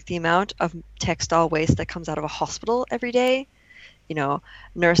safety, like the amount of textile waste that comes out of a hospital every day.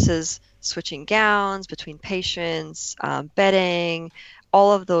 Nurses switching gowns between patients, bedding,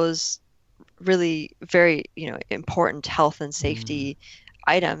 all of those really very, important health and safety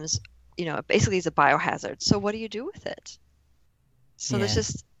items, basically is a biohazard. So what do you do with it? So there's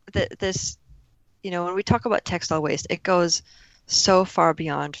just this, when we talk about textile waste, it goes so far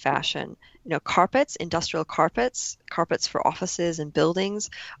beyond fashion. Carpets, industrial carpets for offices and buildings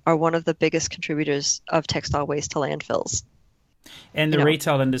are one of the biggest contributors of textile waste to landfills. And the you know.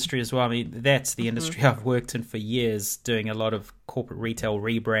 retail industry as well. I mean, that's the industry I've worked in for years, doing a lot of corporate retail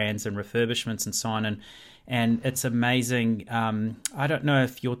rebrands and refurbishments and so on. And it's amazing. I don't know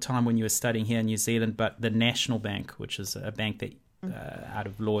if your time when you were studying here in New Zealand, but the National Bank, which is a bank that out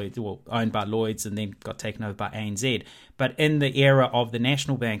of Lloyd's, well, owned by Lloyd's and then got taken over by ANZ. But in the era of the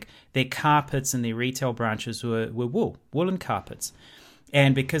National Bank, their carpets and their retail branches were woolen carpets.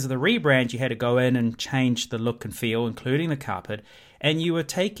 And because of the rebrand, you had to go in and change the look and feel, including the carpet. And you were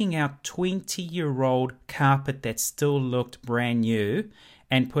taking out 20-year-old carpet that still looked brand new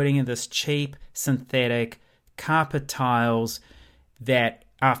and putting in this cheap synthetic carpet tiles that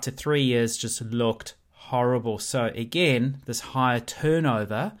after 3 years just looked horrible. So again, this higher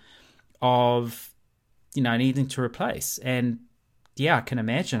turnover of, needing to replace. And yeah, I can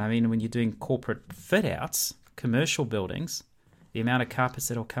imagine. I mean, when you're doing corporate fit outs, commercial buildings, the amount of carpets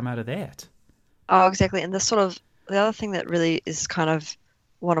that'll come out of that. Oh, exactly. And the other thing that really is kind of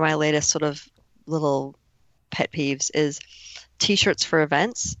one of my latest sort of little pet peeves is T-shirts for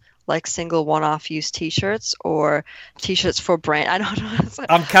events, like single one-off use T-shirts or T-shirts for brand. I don't know.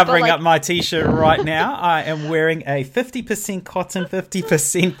 I'm covering up my T-shirt right now. I am wearing a 50% cotton,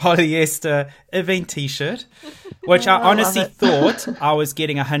 50% polyester event T-shirt, which I honestly thought I was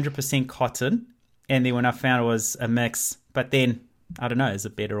getting 100% cotton. And then when I found it was a mix, but then I don't know, is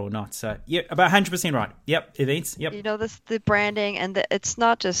it better or not? So yeah, about 100% right. Yep, events. Yep. The branding and it's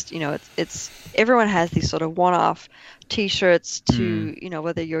not just it's everyone has these sort of one-off T-shirts to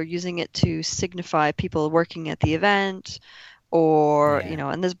whether you're using it to signify people working at the event or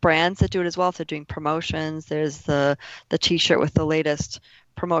and there's brands that do it as well. If they're doing promotions, there's the T-shirt with the latest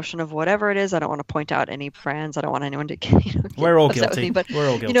promotion of whatever it is. I don't want to point out any brands. I don't want anyone to get we're all upset guilty. With me, but we're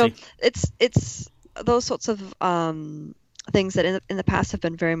all guilty. It's those sorts of things that in the past have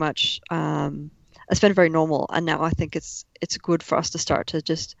been very much it's been very normal, and now I think it's good for us to start to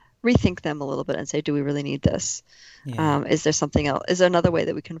just rethink them a little bit and say, do we really need this? Yeah. Is there something else? Is there another way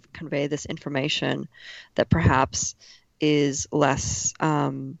that we can convey this information that perhaps is less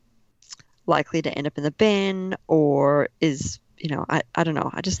likely to end up in the bin, or is I don't know.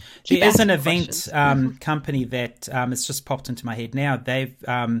 I just there is an event company that it's just popped into my head now. They've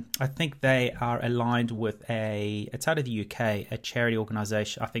I think they are aligned with it's out of the UK, a charity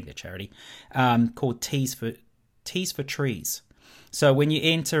organisation. I think they're charity called Tees for Trees. So when you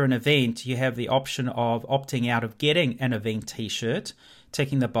enter an event, you have the option of opting out of getting an event T-shirt,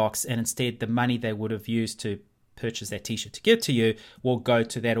 ticking the box, and instead the money they would have used to purchase that T-shirt to give to you will go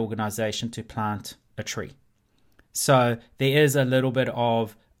to that organisation to plant a tree. So there is a little bit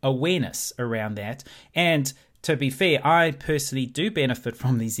of awareness around that. And to be fair, I personally do benefit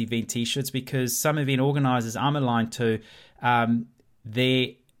from these event T-shirts because some event organisers I'm aligned to, their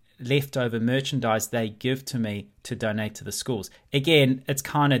leftover merchandise they give to me to donate to the schools. Again, it's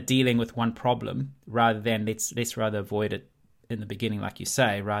kind of dealing with one problem rather than let's rather avoid it in the beginning, like you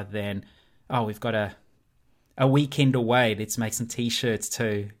say, rather than, we've got a weekend away, let's make some T-shirts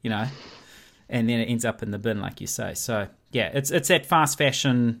too, and then it ends up in the bin, like you say. So yeah, it's that fast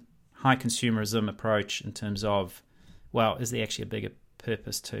fashion, high consumerism approach in terms of, well, is there actually a bigger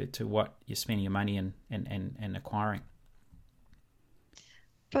purpose to what you're spending your money in and acquiring?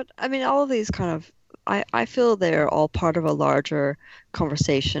 But I mean, all of these kind of, I feel they're all part of a larger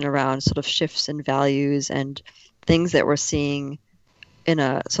conversation around sort of shifts in values and things that we're seeing in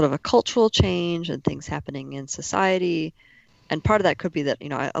a sort of a cultural change and things happening in society. And part of that could be that,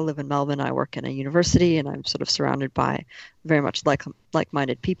 I live in Melbourne, I work in a university, and I'm sort of surrounded by very much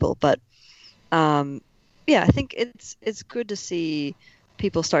like-minded people. But I think it's good to see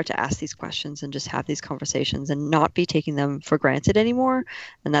people start to ask these questions and just have these conversations and not be taking them for granted anymore.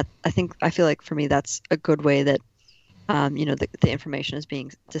 And that I feel like for me that's a good way that the information is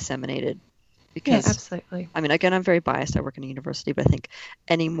being disseminated. Because, yeah, absolutely. I mean, again, I'm very biased. I work in a university, but I think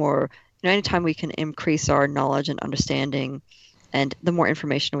anytime we can increase our knowledge and understanding, and the more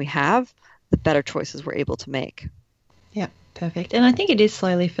information we have, the better choices we're able to make. Yeah, perfect. And I think it is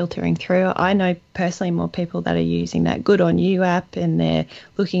slowly filtering through. I know personally more people that are using that Good On You app, and they're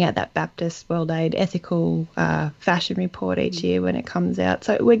looking at that Baptist World Aid ethical fashion report each year when it comes out.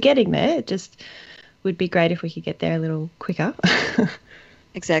 So we're getting there. It just would be great if we could get there a little quicker.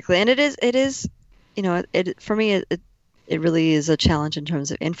 Exactly. And it is, for me, it really is a challenge in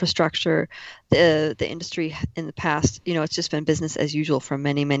terms of infrastructure. The industry in the past, it's just been business as usual for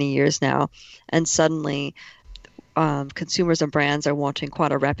many, many years now. And suddenly consumers and brands are wanting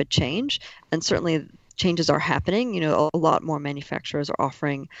quite a rapid change. And certainly changes are happening. A lot more manufacturers are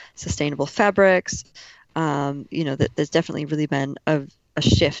offering sustainable fabrics. That there's definitely really been a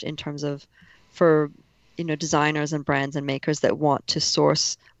shift in terms of for designers and brands and makers that want to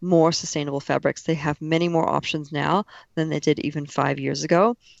source more sustainable fabrics. They have many more options now than they did even 5 years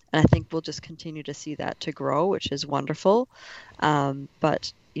ago. And I think we'll just continue to see that to grow, which is wonderful.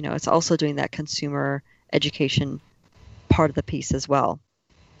 But, it's also doing that consumer education part of the piece as well.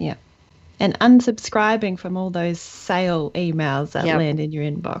 Yeah. And unsubscribing from all those sale emails that land in your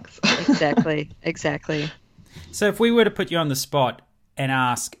inbox. Exactly. So if we were to put you on the spot and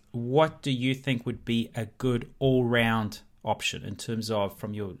ask, what do you think would be a good all-round option in terms of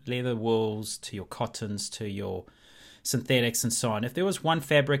from your leather wools to your cottons to your synthetics and so on? If there was one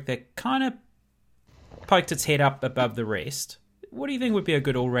fabric that kind of poked its head up above the rest, what do you think would be a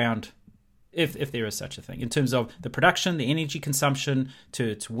good all-round, if there is such a thing, in terms of the production, the energy consumption, to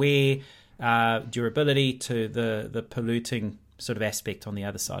its wear, durability, to the polluting sort of aspect on the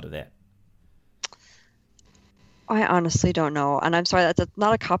other side of that? I honestly don't know, and I'm sorry, that's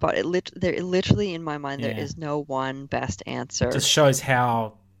not a cop-out. Literally in my mind, there is no one best answer. Just shows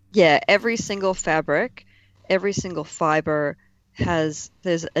how... Yeah, every single fabric, every single fiber there's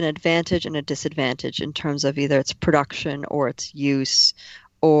an advantage and a disadvantage in terms of either its production or its use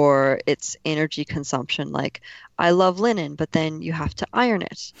or its energy consumption. Like, I love linen, but then you have to iron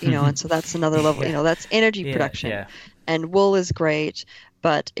it, and so that's another level, that's energy production. Yeah. And wool is great,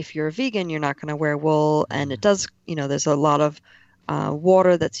 but if you're a vegan, you're not going to wear wool. And it does, there's a lot of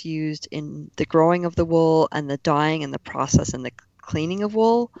water that's used in the growing of the wool and the dyeing and the process and the cleaning of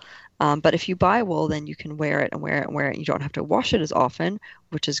wool. But if you buy wool, then you can wear it and wear it and wear it. You don't have to wash it as often,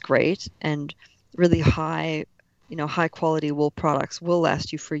 which is great. And really high quality wool products will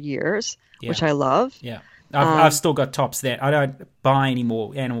last you for years, which I love. Yeah. I've still got tops that I don't buy any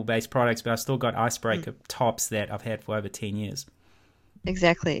more animal-based products, but I've still got icebreaker tops that I've had for over 10 years.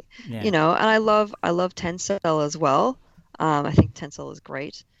 Exactly. Yeah. And I love Tencel as well. I think Tencel is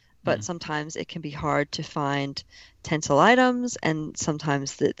great, but sometimes it can be hard to find Tencel items, and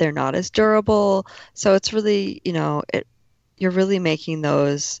sometimes they're not as durable. So it's really, you're really making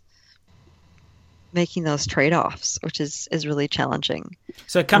those trade-offs, which is really challenging.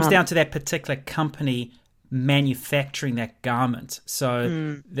 So it comes down to that particular company manufacturing that garment.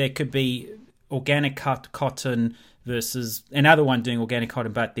 So there could be organic cotton versus another one doing organic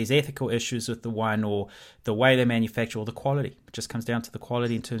cotton, but there's ethical issues with the one, or the way they manufacture, or the quality. It just comes down to the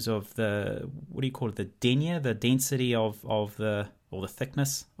quality in terms of the, what do you call it, the denier, the density of the, or the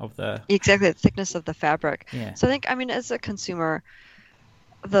thickness of the... Exactly, the thickness of the fabric. Yeah. So I think, as a consumer,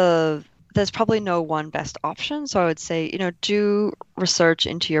 there's probably no one best option. So I would say, do research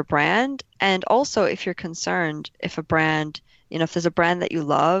into your brand. And also, if you're concerned, if a brand, if there's a brand that you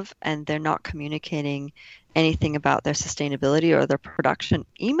love and they're not communicating anything about their sustainability or their production,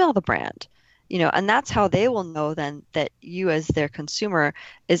 email the brand, and that's how they will know then that you as their consumer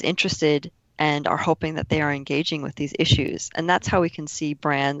is interested and are hoping that they are engaging with these issues. And that's how we can see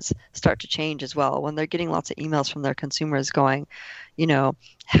brands start to change as well, when they're getting lots of emails from their consumers going,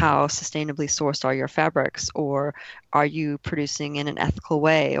 how sustainably sourced are your fabrics, or are you producing in an ethical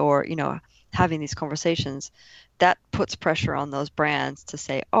way, or, having these conversations. That puts pressure on those brands to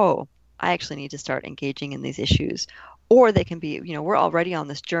say, oh, I actually need to start engaging in these issues. Or they can be, we're already on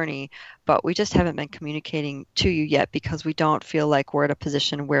this journey, but we just haven't been communicating to you yet because we don't feel like we're at a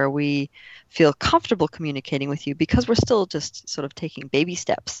position where we feel comfortable communicating with you, because we're still just sort of taking baby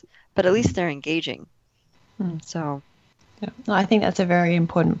steps, but at least they're engaging. So... Yeah. I think that's a very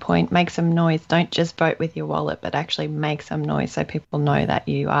important point. Make some noise. Don't just vote with your wallet, but actually make some noise so people know that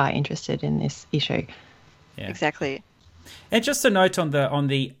you are interested in this issue. Yeah. Exactly. And just a note on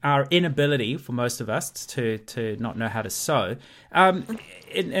our inability for most of us to not know how to sew. And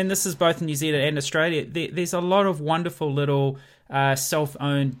this is both in New Zealand and Australia. There's a lot of wonderful little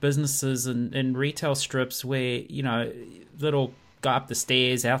self-owned businesses and retail strips where, little go up the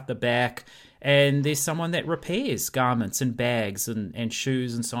stairs, out the back, and there's someone that repairs garments and bags and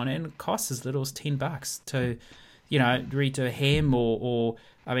shoes and so on, and it costs as little as $10 to, redo a hem or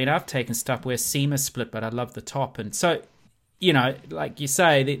I've taken stuff where seam is split, but I love the top. And so, like you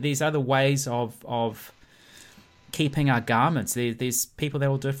say, there's other ways of keeping our garments. There's people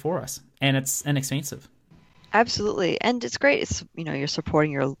that will do it for us, and it's inexpensive. Absolutely. And it's great. It's, you're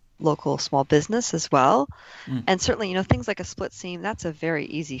supporting your local small business as well. And certainly, things like a split seam, that's a very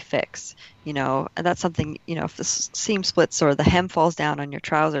easy fix, and that's something, if the seam splits or the hem falls down on your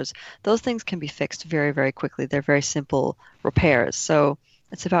trousers, those things can be fixed very, very quickly. They're very simple repairs. So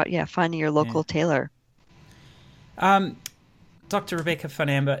it's about, finding your local tailor. Dr. Rebecca van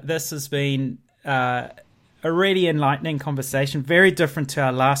Amber, this has been a really enlightening conversation, very different to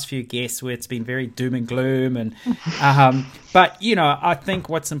our last few guests where it's been very doom and gloom. And but, I think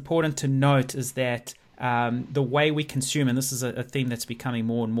what's important to note is that the way we consume, and this is a theme that's becoming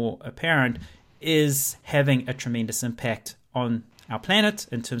more and more apparent, is having a tremendous impact on our planet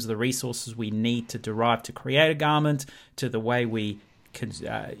in terms of the resources we need to derive to create a garment, to the way we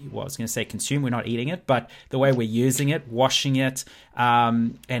I was going to say consume, we're not eating it, but the way we're using it, washing it,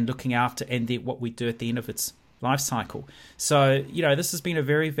 and looking after, and what we do at the end of its life cycle. So, this has been a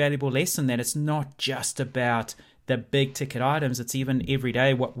very valuable lesson that it's not just about the big ticket items, it's even every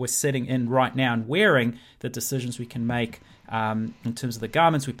day what we're sitting in right now and wearing, the decisions we can make in terms of the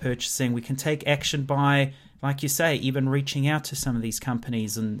garments we're purchasing. We can take action by, like you say, even reaching out to some of these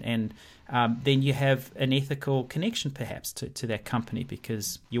companies, and then you have an ethical connection perhaps to that company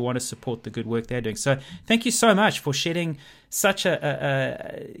because you want to support the good work they're doing. So thank you so much for shedding such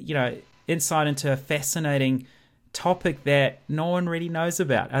a insight into a fascinating topic that no one really knows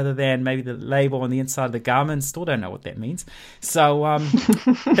about, other than maybe the label on the inside of the garment. Still don't know what that means. So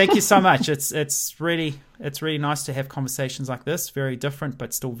thank you so much. It's really nice to have conversations like this, very different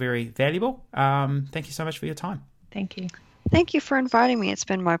but still very valuable. Thank you so much for your time. Thank you. Thank you for inviting me. It's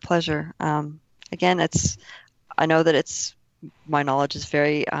been my pleasure. Again, I know that my knowledge is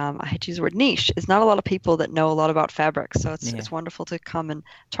very, I hate to use the word niche. It's not a lot of people that know a lot about fabric. So it's wonderful to come and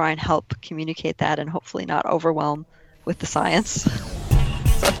try and help communicate that and hopefully not overwhelm with the science.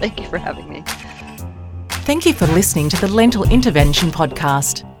 So thank you for having me. Thank you for listening to the Lentil Intervention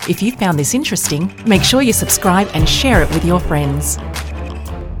podcast. If you found this interesting, make sure you subscribe and share it with your friends.